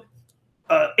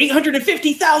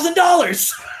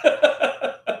 $850,000."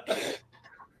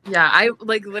 Yeah, I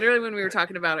like literally when we were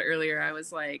talking about it earlier, I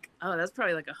was like, "Oh, that's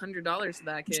probably like $100 to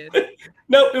that kid."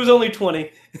 No, it was only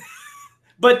 20.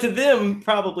 But to them,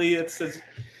 probably it's as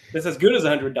good as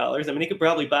 $100. I mean, he could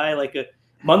probably buy like a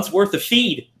month's worth of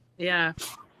feed. Yeah.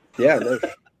 Yeah,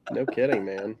 no kidding,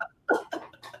 man.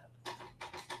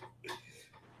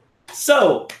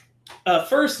 So,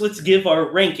 first, let's give our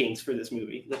rankings for this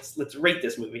movie. Let's rate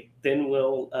this movie. Then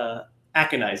we'll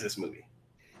aconize this movie.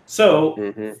 So,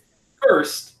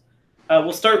 first,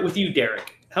 we'll start with you,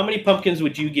 Derek. How many pumpkins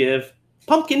would you give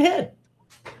Pumpkinhead?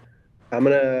 I'm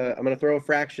gonna throw a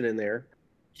fraction in there.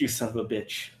 You son of a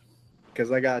bitch.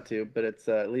 Because I got to, but it's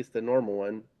at least a normal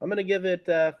one. I'm gonna give it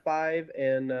 5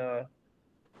 and a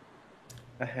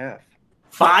half.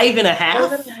 5 and a half?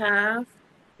 5 and a half?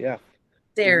 Yeah.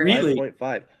 Derek. Really?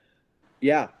 5.5.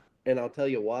 Yeah, and I'll tell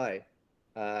you why.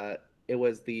 It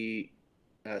was the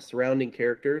surrounding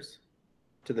characters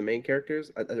to the main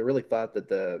characters. I really thought that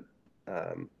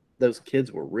those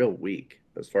kids were real weak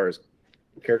as far as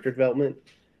character development.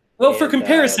 Well, for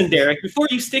comparison, Derek, before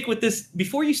you stick with this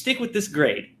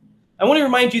grade, I want to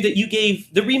remind you that you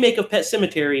gave the remake of Pet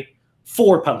Sematary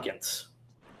 4 pumpkins.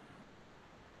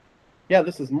 Yeah,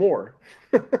 this is more.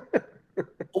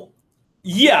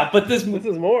 Yeah, but this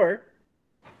is more.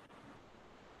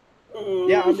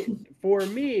 Yeah, I mean, for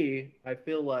me, I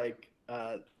feel like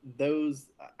I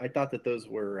thought that those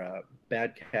were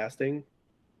bad casting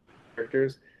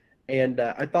characters, and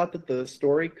I thought that the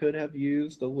story could have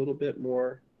used a little bit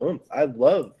more.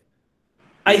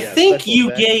 I think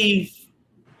you gave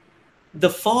The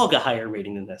Fog a higher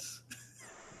rating than this.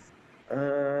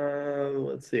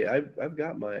 Let's see. I've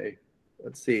got my.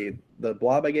 Let's see. The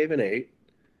Blob I gave an 8.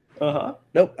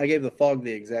 Nope, I gave The Fog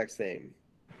the exact same.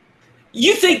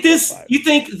 You think You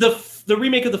think the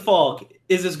remake of The Fog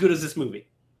is as good as this movie?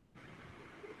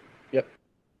 Yep.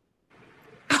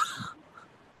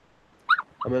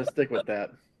 I'm gonna stick with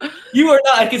that. You are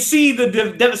not. I can see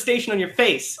the devastation on your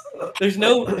face. There's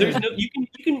no. You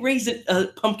can raise it a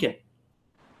pumpkin.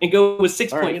 and go with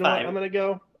All right, 6.5. you know what? I'm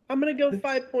gonna go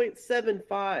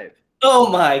 5.75. Oh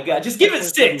my god! Just give it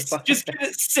 6. 5.75. Just give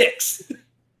it 6.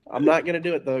 I'm not gonna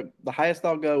do it. The highest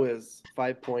I'll go is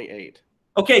 5.8.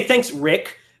 Okay, thanks,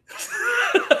 Rick.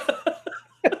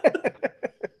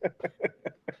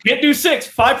 Can't do 6.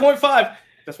 5.5.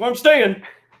 That's where I'm staying.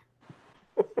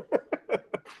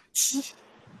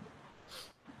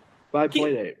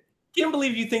 5.8. Can't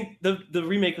believe you think the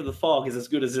remake of The Fog is as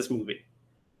good as this movie.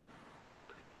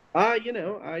 You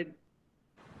know, I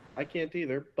can't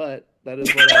either, but that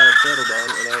is what I have settled on,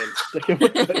 and I am sticking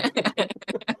with it.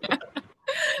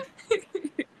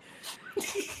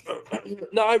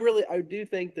 No, I do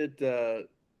think that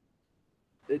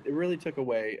it really took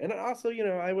away, and also, you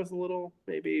know, I was a little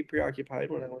maybe preoccupied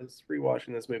when I was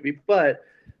rewatching this movie, but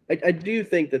I do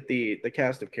think that the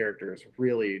cast of characters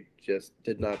really just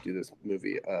did not do this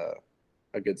movie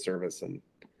a good service, and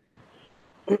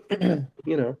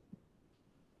you know,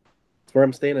 that's where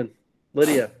I'm standing.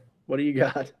 Lydia, what do you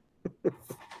got?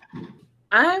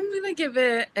 I'm gonna give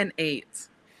it an 8.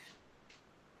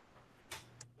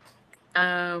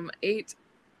 8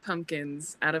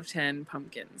 pumpkins out of 10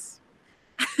 pumpkins.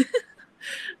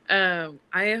 I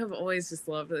have always just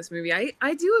loved this movie.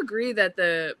 I do agree that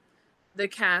the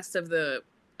cast of the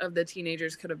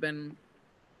teenagers could have been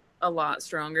a lot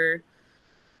stronger.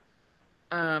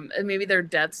 And maybe their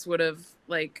deaths would have,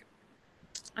 like,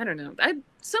 I don't know.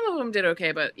 Some of them did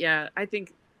okay, but yeah, I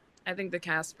think the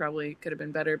cast probably could have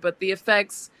been better. But the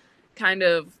effects kind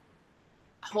of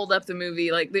hold up the movie.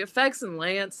 Like the effects and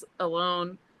Lance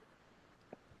alone.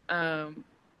 Yeah,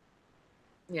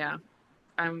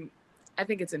 I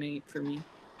think it's an 8 for me.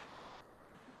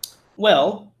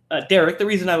 Well, Derek, the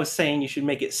reason I was saying you should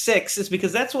make it 6 is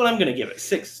because that's what I'm going to give it.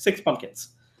 6 pumpkins.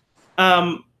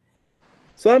 So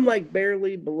I'm like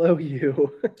barely below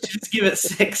you. Just give it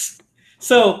 6.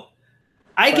 So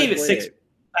I gave it 6. 5.8.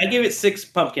 I gave it 6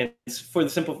 pumpkins for the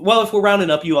simple. Well, if we're rounding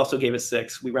up, you also gave it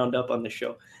 6. We round up on this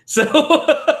show. So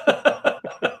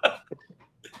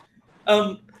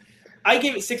I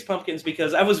gave it 6 pumpkins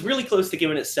because I was really close to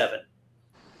giving it 7.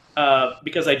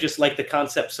 Because I just like the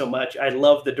concept so much. I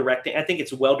love the directing. I think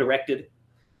it's well directed.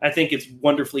 I think it's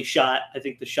wonderfully shot. I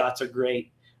think the shots are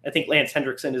great. I think Lance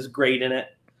Henriksen is great in it.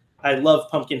 I love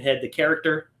Pumpkinhead, the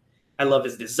character. I love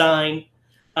his design.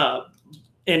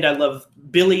 And I love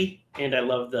Billy, and I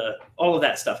love all of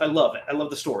that stuff. I love it. I love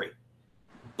the story.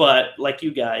 But like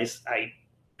you guys, I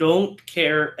don't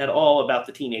care at all about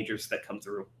the teenagers that come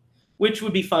through, which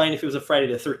would be fine if it was a Friday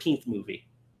the 13th movie.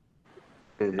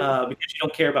 Mhm. Because you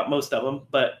don't care about most of them,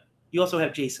 but you also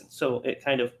have Jason. So it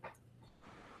kind of...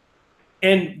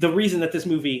 And the reason that this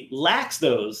movie lacks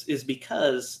those is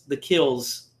because the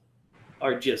kills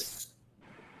are just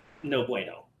no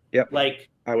bueno. Yep. Like,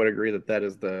 I would agree that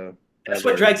is the that's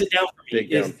what drags it down for me.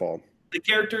 big Is downfall. the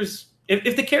characters,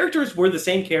 if the characters were the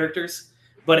same characters,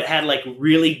 but it had like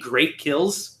really great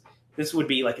kills, this would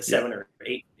be like a 7 or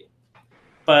 8.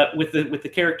 But with the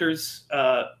characters,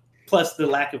 plus the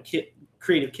lack of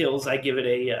creative kills, I give it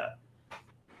a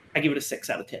 6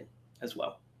 out of 10 as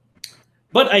well.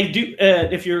 But I do,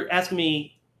 if you're asking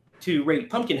me to rate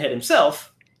Pumpkinhead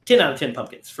himself, 10 out of 10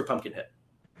 pumpkins for Pumpkinhead.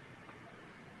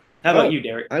 How about you,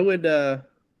 Derek? I would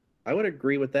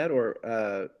agree with that,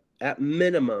 or at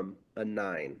minimum a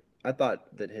 9. I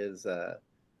thought that his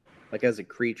like as a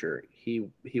creature, he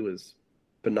was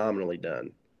phenomenally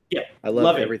done. Yeah, I love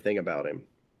love him. everything about him.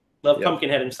 Love Yep.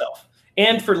 Pumpkinhead himself.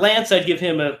 And for Lance, I'd give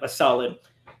him a solid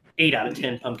 8 out of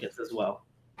 10 pumpkins as well.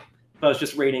 If I was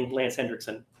just rating Lance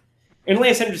Henriksen. And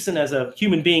Lance Henriksen, as a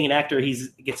human being and actor, he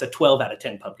gets a 12 out of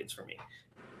 10 pumpkins for me.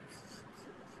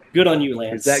 Good on you,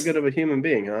 Lance. He's that good of a human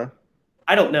being, huh?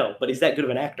 I don't know, but he's that good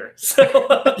of an actor. So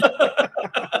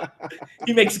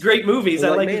he makes great movies.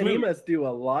 Well, I like man, his movies. he must do a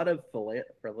lot of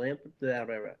philanthropy.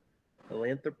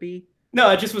 No,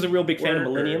 I just was a real big fan of Worker.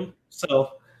 Millennium.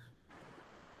 So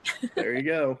There you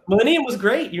go. Millennium was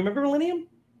great. You remember Millennium? You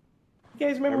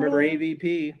guys I remember remember Millennium?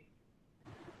 AVP.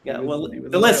 Yeah, He was- well, he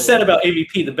was the in less that said one. about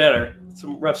AVP, the better.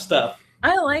 Some rough stuff.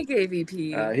 I like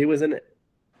AVP. He was in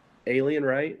Alien,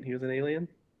 right? He was an Alien.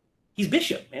 He's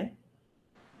Bishop, man.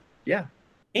 Yeah.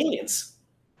 Aliens.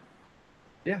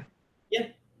 Yeah. Yeah,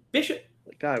 Bishop.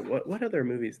 God, what other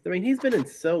movies? I mean, he's been in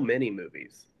so many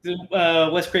movies.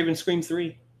 Wes Craven Scream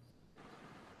 3.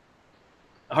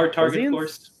 A Hard Was Target, he of in-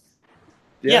 course.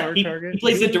 Yeah, he Target.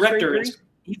 plays Was the he in Scream director. 3?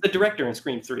 He's the director in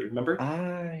Scream 3, remember?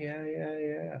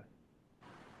 Yeah.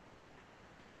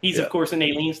 He's, Yeah. of course, in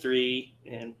Aliens 3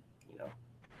 and,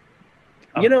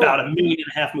 You know- about 1.5 million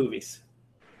movies.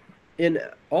 In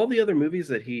all the other movies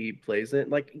that he plays in,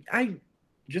 like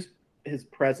his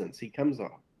presence, he comes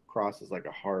across as like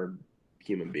a hard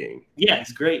human being. Yeah,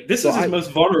 it's great. This So is his I-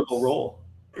 most vulnerable role.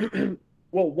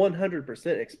 Well,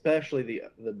 100%, especially the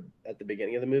at the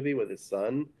beginning of the movie with his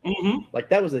son. Hmm. Like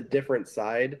that was a different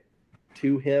side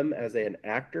to him as an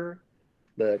actor.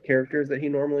 The characters that he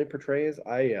normally portrays,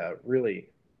 I really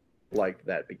liked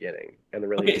that beginning and the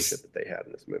relationship that they had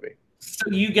in this movie. So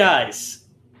you guys,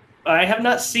 I have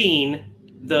not seen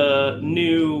the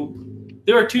new.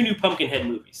 There are 2 new Pumpkinhead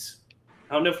movies.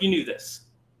 I don't know if you knew this.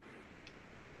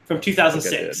 From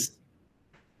 2006.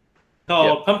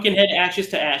 Called Pumpkinhead Ashes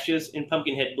to Ashes and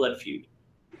Pumpkinhead Blood Feud.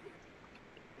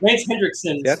 Lance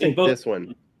Hendrickson's Yeah, I in think both this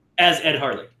one. as Ed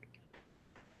Harley.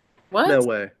 What? No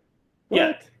way. Yeah.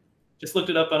 What? Just looked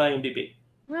it up on IMDb.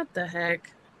 What the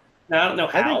heck? Now, I don't know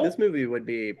I think how. this movie would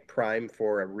be prime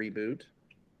for a reboot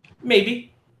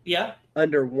Maybe. Yeah.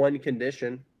 under one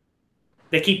condition.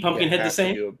 They keep You Pumpkinhead the have to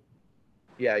same?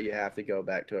 yeah, you have to go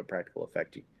back to a practical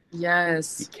effect. You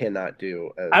Yes. cannot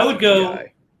do a I would go-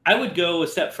 CGI. I would go a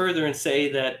step further and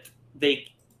say that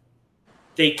they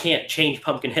can't change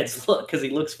Pumpkinhead's look because he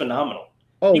looks phenomenal.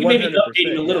 Oh, You can maybe 100%,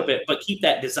 update him a little yeah. bit, but keep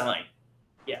that design.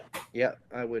 Yeah,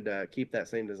 I would keep that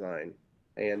same design.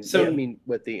 And So- yeah, I mean,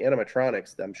 with the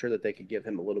animatronics, I'm sure that they could give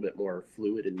him a little bit more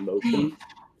fluid in motion.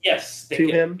 Yes, they To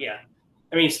can. him? Yeah.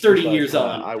 I mean, it's 30 But, years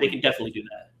on. I They would- can definitely do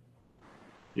that.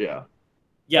 Yeah,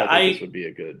 Yeah, I think this would be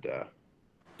a good.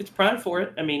 it's prime for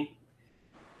it. I mean,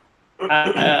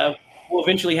 we'll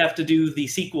eventually have to do the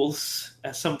sequels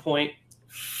at some point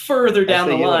further down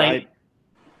the line.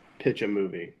 Pitch a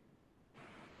movie.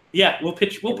 Yeah, we'll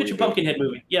pitch a reboot. Pumpkinhead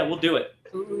movie. Yeah, we'll do it.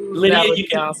 Ooh, Lydia, that would you be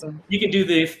can- awesome. You can do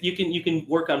you can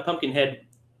work on Pumpkinhead.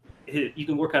 You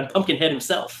can work on Pumpkinhead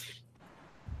himself.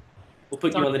 We'll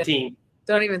put you on the team.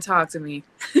 Don't even talk to me.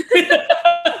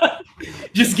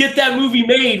 Just get that movie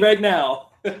made right now.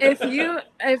 If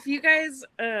you guys,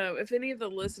 if any of the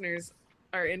listeners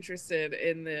are interested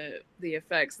in the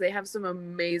effects, they have some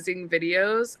amazing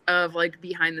videos of like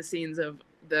behind the scenes of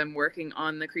them working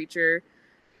on the creature,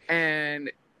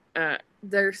 and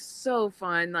they're so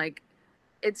fun. Like,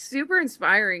 it's super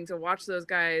inspiring to watch those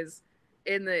guys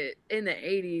in the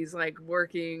 80s like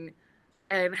working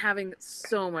and having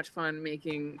so much fun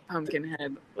making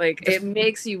Pumpkinhead. Like, it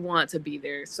makes you want to be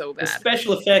there so The bad.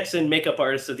 special effects and makeup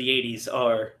artists of the 80s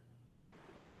are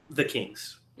the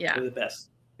kings. Yeah. They're the best.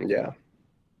 Yeah,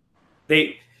 They're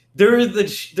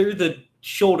the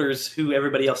shoulders who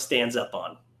everybody else stands up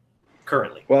on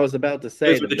currently. well, I was about to say,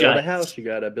 Those to were the build a giants. house, you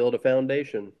got to build a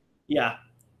foundation. Yeah.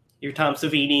 Your Tom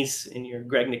Savini's and your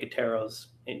Greg Nicoteros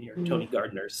and your Mhm. Tony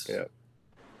Gardners. Yeah.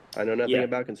 I know nothing Yeah.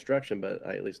 about construction, but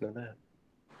I at least know that.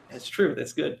 That's true.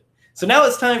 That's good. So now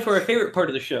it's time for our favorite part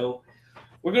of the show.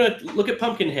 We're going to look at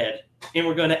Pumpkinhead, and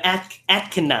we're going to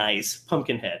Atkinize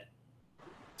Pumpkinhead.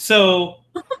 So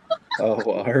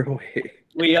Oh, are we?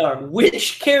 we are.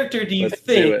 Which character do you Let's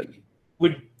do think it.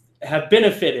 would have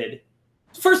benefited?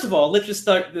 First of all, let's just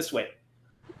start this way.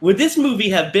 Would this movie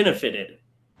have benefited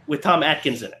with Tom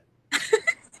Atkins in it?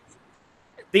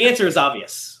 The answer is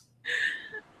obvious.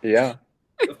 Yeah,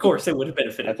 Of course, it would have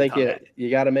benefited. I think with Tom Atkins. you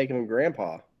got to make him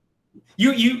grandpa.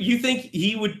 You think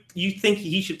he would? You think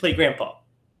he should play Grandpa?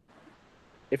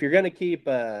 If you're gonna keep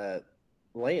Lance,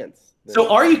 then So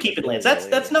are you keeping Lance? That's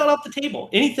Lance. not off the table.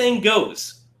 Anything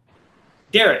goes.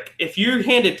 Derek, if you're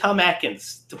handed Tom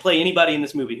Atkins to play anybody in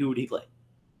this movie, who would he play?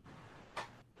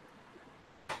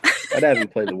 I'd have him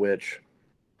play the witch.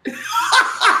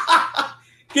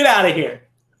 Get out of here.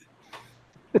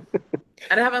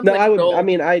 I'd have him No, play I would. Joel. I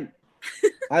mean, I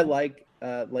like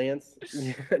Lance.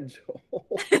 Joel.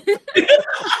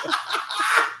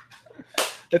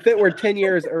 If it were 10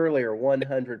 years earlier,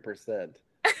 100%.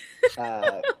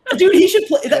 Dude, he should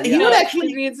play. He Yeah. would he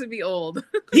actually. needs to be old.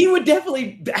 He would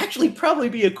definitely, actually, probably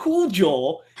be a cool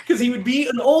Joel because he would be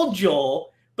an old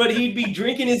Joel, but he'd be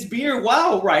drinking his beer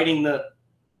while riding the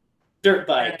dirt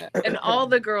bike And all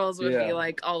the girls would Yeah. be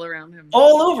like all around him.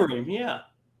 all over him. Yeah.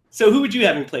 So who would you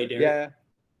have him play, Derek? Yeah,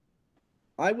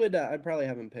 I would. I'd probably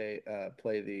have him play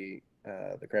the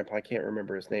grandpa. I can't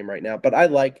remember his name right now, but I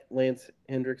like Lance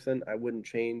Hendrickson. I wouldn't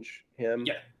change him.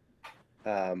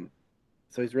 Yeah.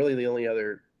 So he's really the only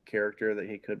other character that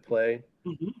he could play.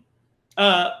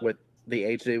 Mm-hmm. The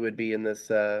age they would be in this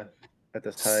at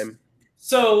this time.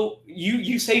 So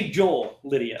you say Joel,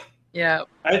 Lydia. Yeah.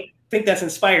 I think that's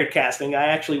inspired casting. I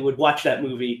actually would watch that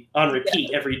movie on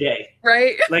repeat every day.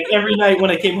 Right? Like every night when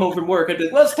I came home from work, I'd be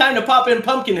like, well, it's time to pop in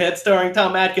Pumpkinhead starring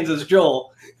Tom Atkins as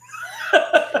Joel.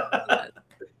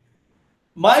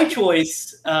 My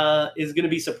choice is going to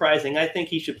be surprising. I think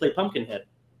he should play Pumpkinhead.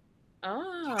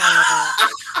 Oh.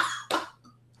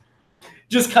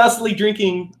 Just constantly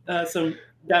drinking some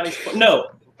Downey's.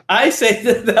 No, I say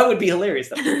that would be hilarious.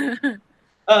 Though.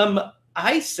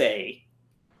 I say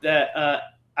that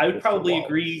I would Mr. probably Wallace.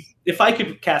 agree. If I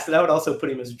could cast it, I would also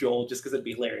put him as Joel, just because it'd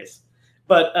be hilarious.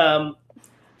 But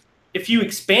if you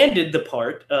expanded the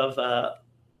part of,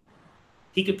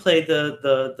 he could play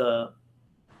the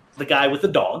guy with the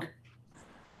dog.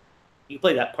 He could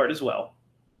play that part as well.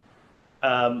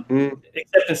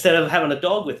 Except instead of having a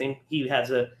dog with him, he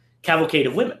has a cavalcade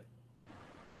of women.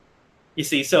 You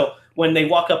see, so when they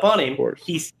walk up on him,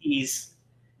 he's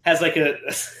has like he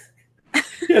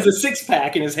has a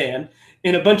 6-pack in his hand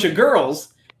and a bunch of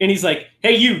girls, and he's like,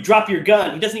 "Hey, you, drop your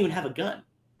gun." He doesn't even have a gun.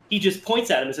 He just points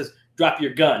at him and says, "Drop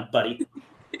your gun, buddy."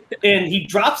 And he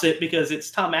drops it because it's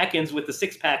Tom Atkins with a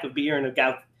 6-pack of beer and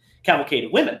a cavalcade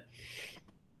of women.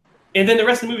 And then the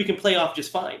rest of the movie can play off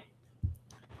just fine.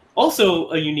 Also,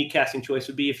 a unique casting choice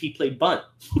would be if he played Bunt.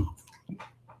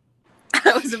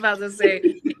 I was about to say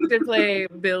he could play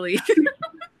Billy.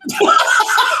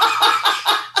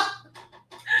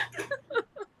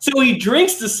 So he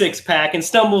drinks the 6-pack and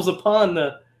stumbles upon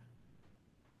the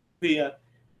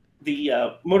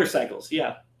motorcycles.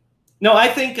 Yeah. No, I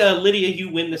think Lydia, you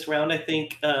win this round. I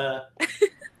think that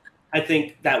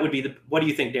would be the. What do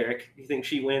you think, Derek? You think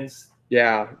she wins?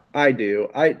 Yeah, I do.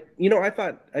 I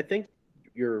think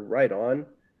you're right on.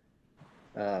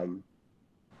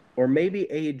 Or maybe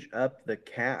age up the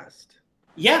cast.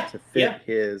 Yeah. To fit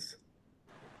his.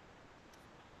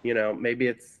 Maybe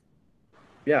it's.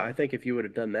 Yeah, I think if you would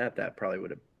have done that, that probably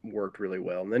would have worked really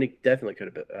well. And then he definitely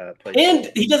could have played.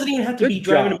 And he doesn't even have to be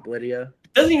driving. Lydia.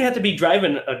 Doesn't even have to be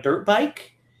driving a dirt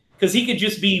bike, because he could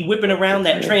just be whipping around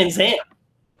that Trans Am,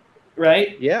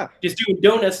 right? Yeah. Just doing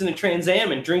donuts in the Trans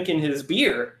Am and drinking his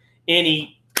beer, and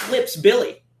he clips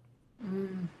Billy.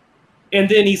 And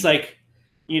then he's like,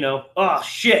 oh,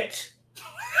 shit.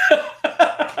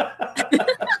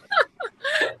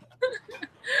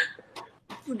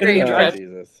 Great.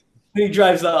 He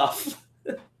drives off.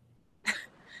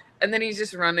 And then he's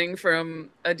just running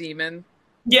from a demon.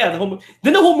 Yeah,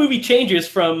 then the whole movie changes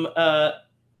from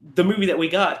the movie that we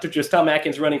got to just Tom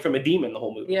Atkins running from a demon the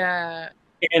whole movie. Yeah.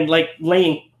 And like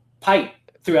laying pipe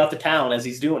throughout the town as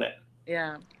he's doing it.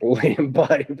 Yeah. Laying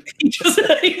pipe. He just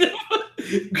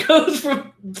goes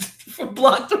from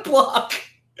block to block.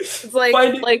 It's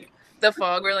like the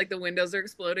fog where like the windows are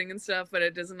exploding and stuff, but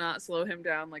it does not slow him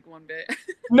down like one bit.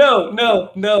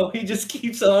 No. He just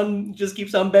keeps on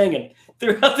banging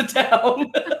throughout the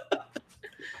town.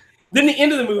 Then the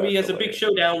end of the movie has a big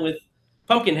showdown with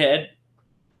Pumpkinhead,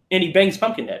 and he bangs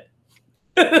Pumpkinhead.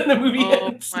 The movie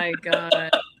ends. Oh my god!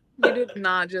 You did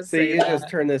not just say you that. just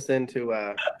turned this into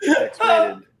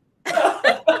X-rated.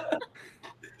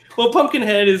 Well,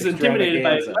 Pumpkinhead is intimidated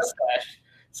by his mustache,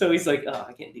 so he's like, "Oh,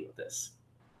 I can't deal with this."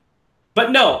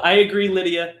 But no, I agree,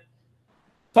 Lydia.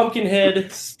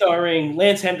 Pumpkinhead, starring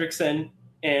Lance Hendrickson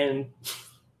and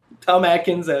Tom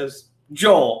Atkins as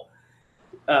Joel,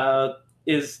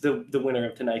 is the winner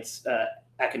of tonight's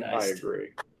Aconized. I agree.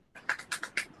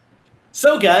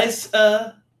 So, guys,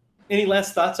 any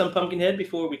last thoughts on Pumpkinhead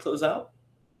before we close out?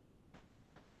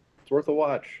 It's worth a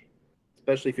watch,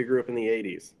 especially if you grew up in the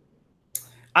 80s.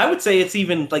 I would say it's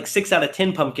even like 6 out of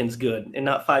 10 pumpkins good, and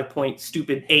not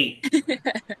 5.8.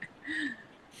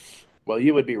 Well,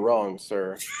 you would be wrong,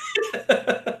 sir.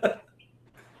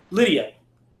 Lydia.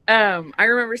 I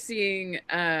remember seeing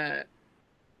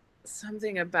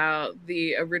something about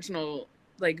the original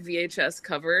like VHS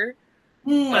cover.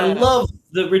 I love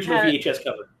the original VHS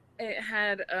cover. It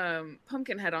had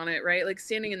Pumpkinhead on it, right? Like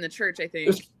standing in the church, I think. It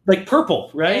was like purple,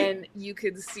 right? And you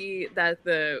could see that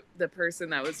the person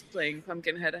that was playing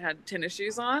Pumpkinhead had tennis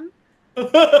shoes on. On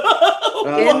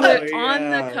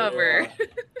the cover. Yeah.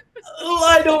 Oh,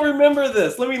 I don't remember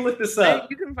this. Let me look this up.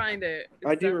 You can find it.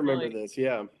 I do remember this,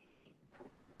 yeah.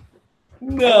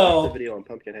 No. I watched the video on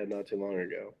Pumpkinhead not too long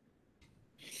ago.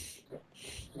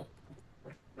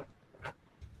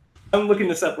 I'm looking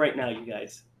this up right now, you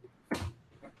guys.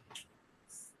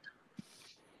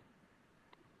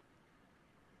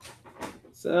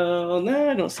 So,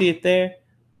 no, I don't see it there.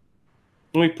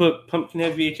 Let me put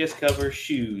Pumpkinhead VHS cover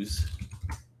shoes.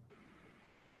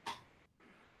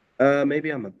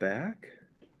 Maybe on the back?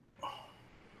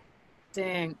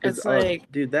 Dang. It's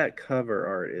like... Dude, that cover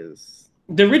art is...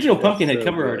 The original Pumpkinhead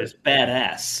cover art is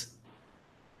badass.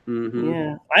 Mm-hmm.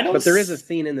 Yeah, But there is a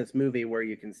scene in this movie where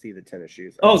you can see the tennis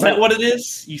shoes. Oh, is that what it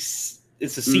is?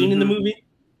 It's a scene in the movie?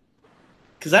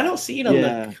 Because I don't see it on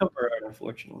the cover art,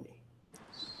 unfortunately.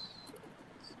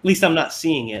 At least I'm not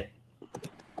seeing it.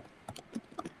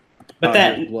 But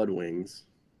that Blood Wings.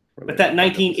 But that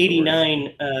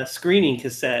 1989 screening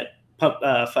cassette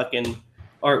fucking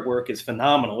artwork is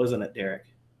phenomenal, isn't it, Derek?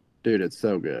 Dude, it's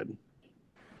so good.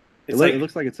 It's like it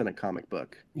looks like it's in a comic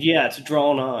book. yeah, it's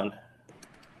drawn on.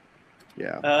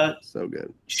 Yeah, so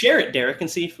good. Share it, Derek, and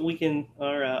see if we can.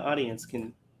 Our audience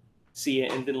can see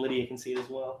it, and then Lydia can see it as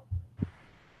well.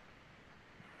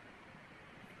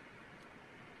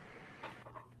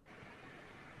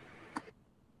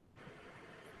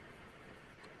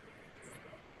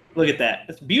 Look at that.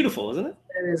 That's beautiful, isn't it?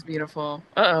 It is beautiful.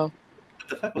 Uh-oh. What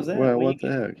the fuck was that? Well, what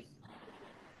the heck?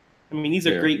 I mean, these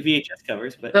are great VHS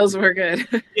covers, but Those were good.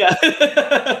 yeah,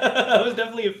 I was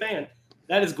definitely a fan.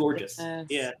 That is gorgeous. Yes.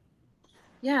 Yeah.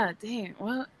 Yeah, dang.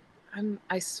 Well,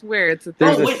 I swear it's a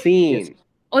There's thing. a scene.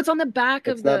 Oh, it's on the back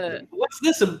It's of not the. What's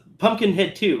this? A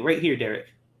Pumpkinhead 2, right here, Derek.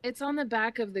 It's on the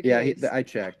back of the Yeah, case. I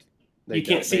checked. You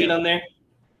can't see it on there?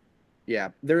 Yeah,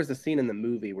 there's a scene in the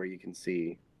movie where you can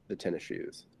see the tennis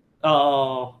shoes.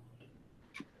 Oh.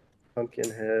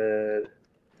 Pumpkinhead.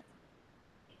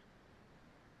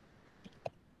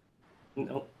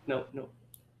 No.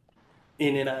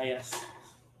 NNIS.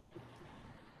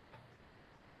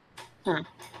 Huh.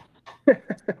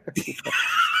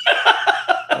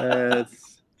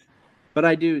 But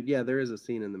I do, yeah, there is a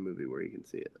scene in the movie where you can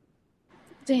see it.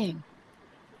 Dang.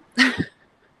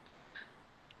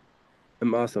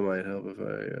 And also might help if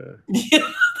I... Yeah,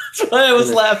 that's why I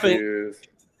was laughing.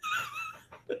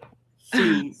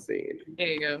 Scene. There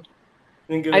you go.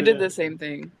 Then go I to did that. the same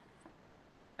thing.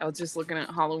 I was just looking at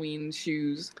Halloween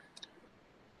shoes.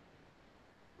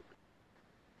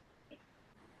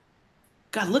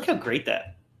 God, look how great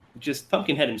that just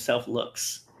Pumpkinhead himself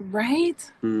looks. Right?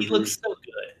 Mm-hmm. He looks so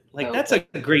good. Like Oh. that's a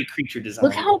great creature design.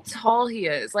 Look how tall he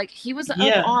is. Like he was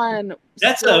Yeah. up on.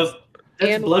 that's stilts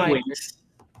that's and Blood wire. Wings.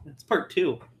 That's part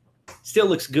 2. Still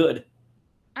looks good.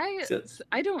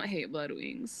 I don't hate Blood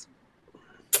Wings.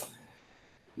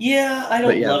 Yeah, I don't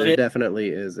But yeah, love there it. definitely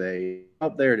is a...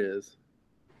 Oh, there it is.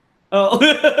 Oh.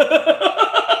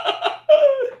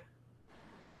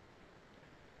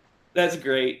 That's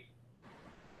great.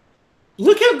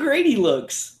 Look how great he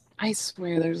looks. I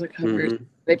swear there's a cover. Mhm.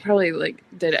 They probably like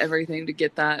did everything to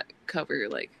get that cover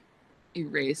like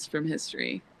erased from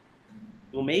history.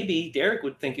 Well, maybe Derek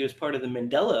would think it was part of the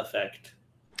Mandela effect.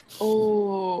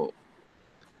 Oh,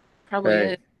 probably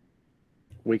Hey. it.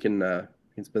 We can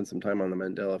spend some time on the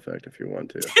Mandela effect if you want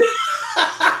to.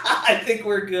 I think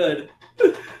we're good.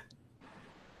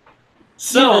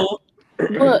 So,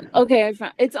 Look, okay, I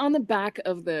found it's on the back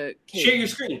of the case. share your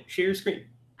screen. Share your screen.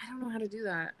 I don't know how to do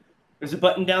that. There's a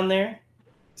button down there.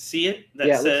 See it? That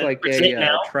Yeah, it looks says like present a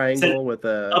now. triangle with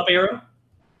a Up arrow.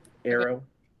 arrow.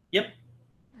 Yep.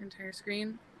 Entire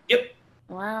screen. Yep.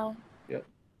 Wow.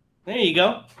 There you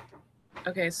go.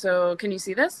 Okay, so can you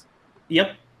see this?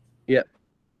 Yep.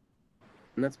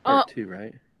 And that's part Oh. 2,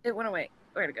 right? It went away.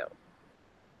 Where'd it go?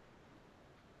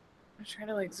 I'm trying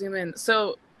to like zoom in.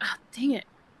 So, dang it.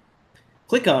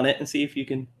 Click on it and see if you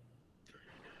can.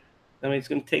 I mean, it's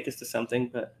going to take us to something,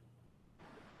 but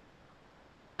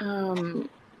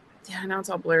Yeah, now it's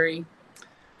all blurry.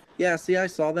 Yeah, see, I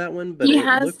saw that one, but He it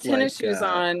has looked tennis like, shoes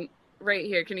on right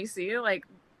here. Can you see like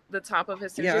the top of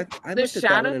his tennis Yeah, shoes? I The looked at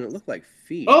that one and shadows? it looked like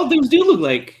feet. oh, those do look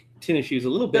like tennis shoes a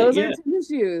little bit. Those Yeah. are tennis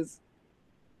shoes.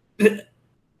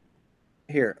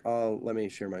 Here, let me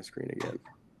share my screen again.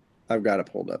 I've got it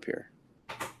pulled up here.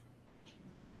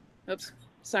 Oops.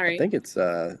 Sorry. I think it's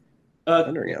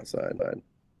thundering outside.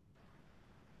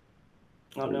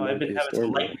 Oh no, I've been having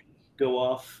some lightning go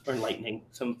off, or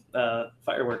some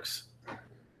fireworks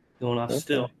going off Okay.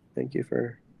 still. Thank you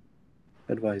for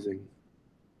advising.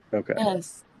 Okay.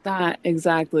 Yes, that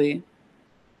exactly.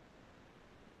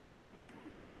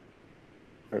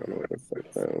 I don't know what it's like.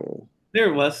 So... There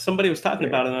it was. Somebody was talking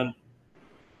about it on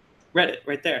Reddit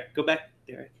right there. Go back,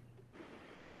 Derek.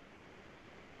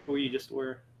 Where you just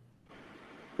were.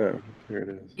 Oh, here it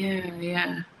is.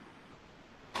 Yeah.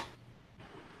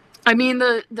 I mean,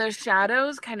 the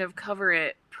shadows kind of cover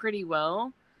it pretty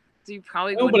well. So you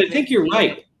probably Oh, but wouldn't I think even you're see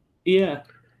right. it. Yeah.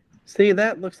 See,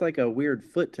 that looks like a weird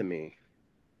foot to me.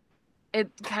 It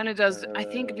kind of does. I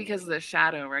think because the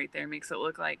shadow right there makes it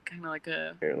look like kind of like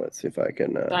a Here, let's see if I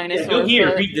can. Yeah, dinosaur. go here.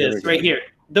 foot. Read this right here.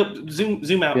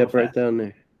 Zoom out. Yep, real right fast. down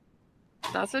there.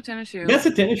 That's a tennis shoe. That's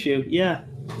a tennis shoe. Yeah.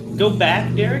 Go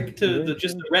back, Derek, to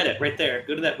just the Reddit right there.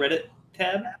 Go to that Reddit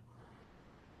tab.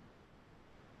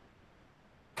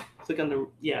 Click on the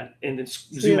and then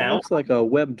See, zoom it out. looks like a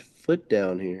webbed foot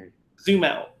down here. Zoom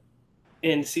out,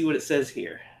 and see what it says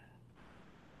here.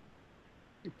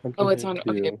 Oh, it's on.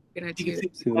 Pumpkinhead Okay, 2. I'm gonna You can do. see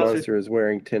See, the monster is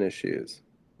wearing tennis shoes.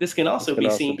 This can also This can be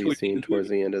also seen be towards seen the towards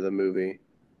the end of the movie.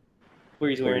 where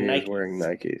he's Where wearing he Nike. is wearing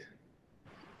Nikes.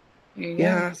 Here you go.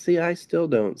 Yeah, see, I still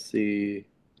don't see.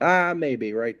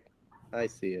 Maybe, right? I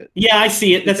see it. Yeah, I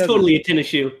see it. That's Because totally a tennis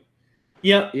shoe.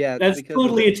 Yep. Yeah, it's That's because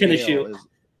totally of a tennis tail shoe. is-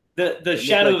 The it looked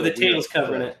shadow like of a the weird tail's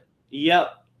covering foot. it.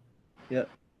 Yep. Yep.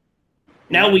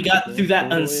 Now Yep, we got that's through that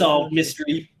totally a unsolved tennis shoe.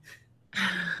 mystery.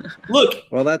 Look,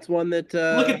 Well, that's one that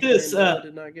Look at this, me and Dylan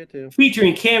did not get to.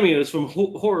 featuring cameos from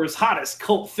horror's hottest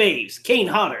cult faves, Kane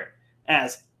Hodder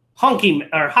as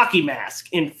Hockey Mask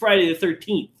in Friday the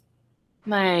 13th.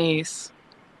 Nice.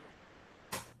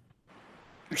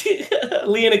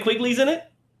 Leanna Quigley's in it.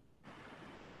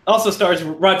 Also stars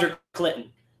Roger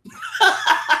Clinton.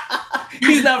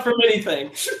 He's not from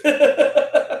anything.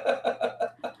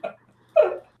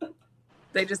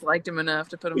 They just liked him enough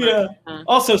to put him Yeah. up.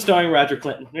 Also starring Roger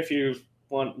Clinton, if you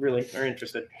really are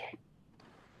interested.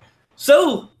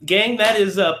 So, gang, that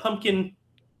is Pumpkinhead.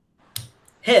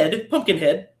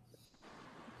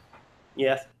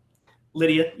 Yeah.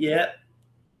 Lydia, yeah.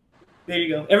 There you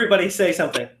go. Everybody say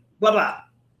something. Blah, blah.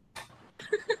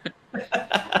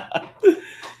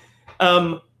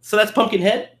 So that's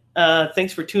Pumpkinhead.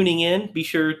 Thanks for tuning in. Be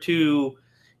sure to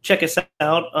check us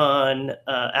out on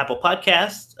Apple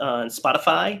Podcasts, on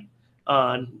Spotify,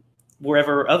 on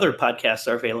wherever other podcasts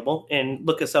are available, and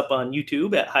look us up on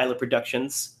YouTube at Hyla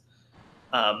Productions.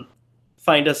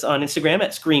 Find us on Instagram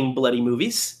at Scream Bloody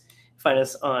Movies. Find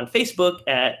us on Facebook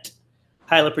at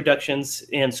Hyla Productions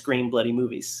and Scream Bloody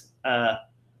Movies.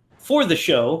 For the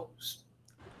show,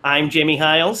 I'm Jamie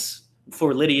Hiles.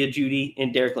 For Lydia, Judy,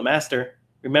 and Derek Lemaster,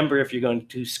 remember, if you're going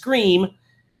to scream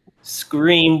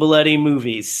bloody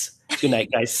movies. Good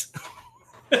night, guys.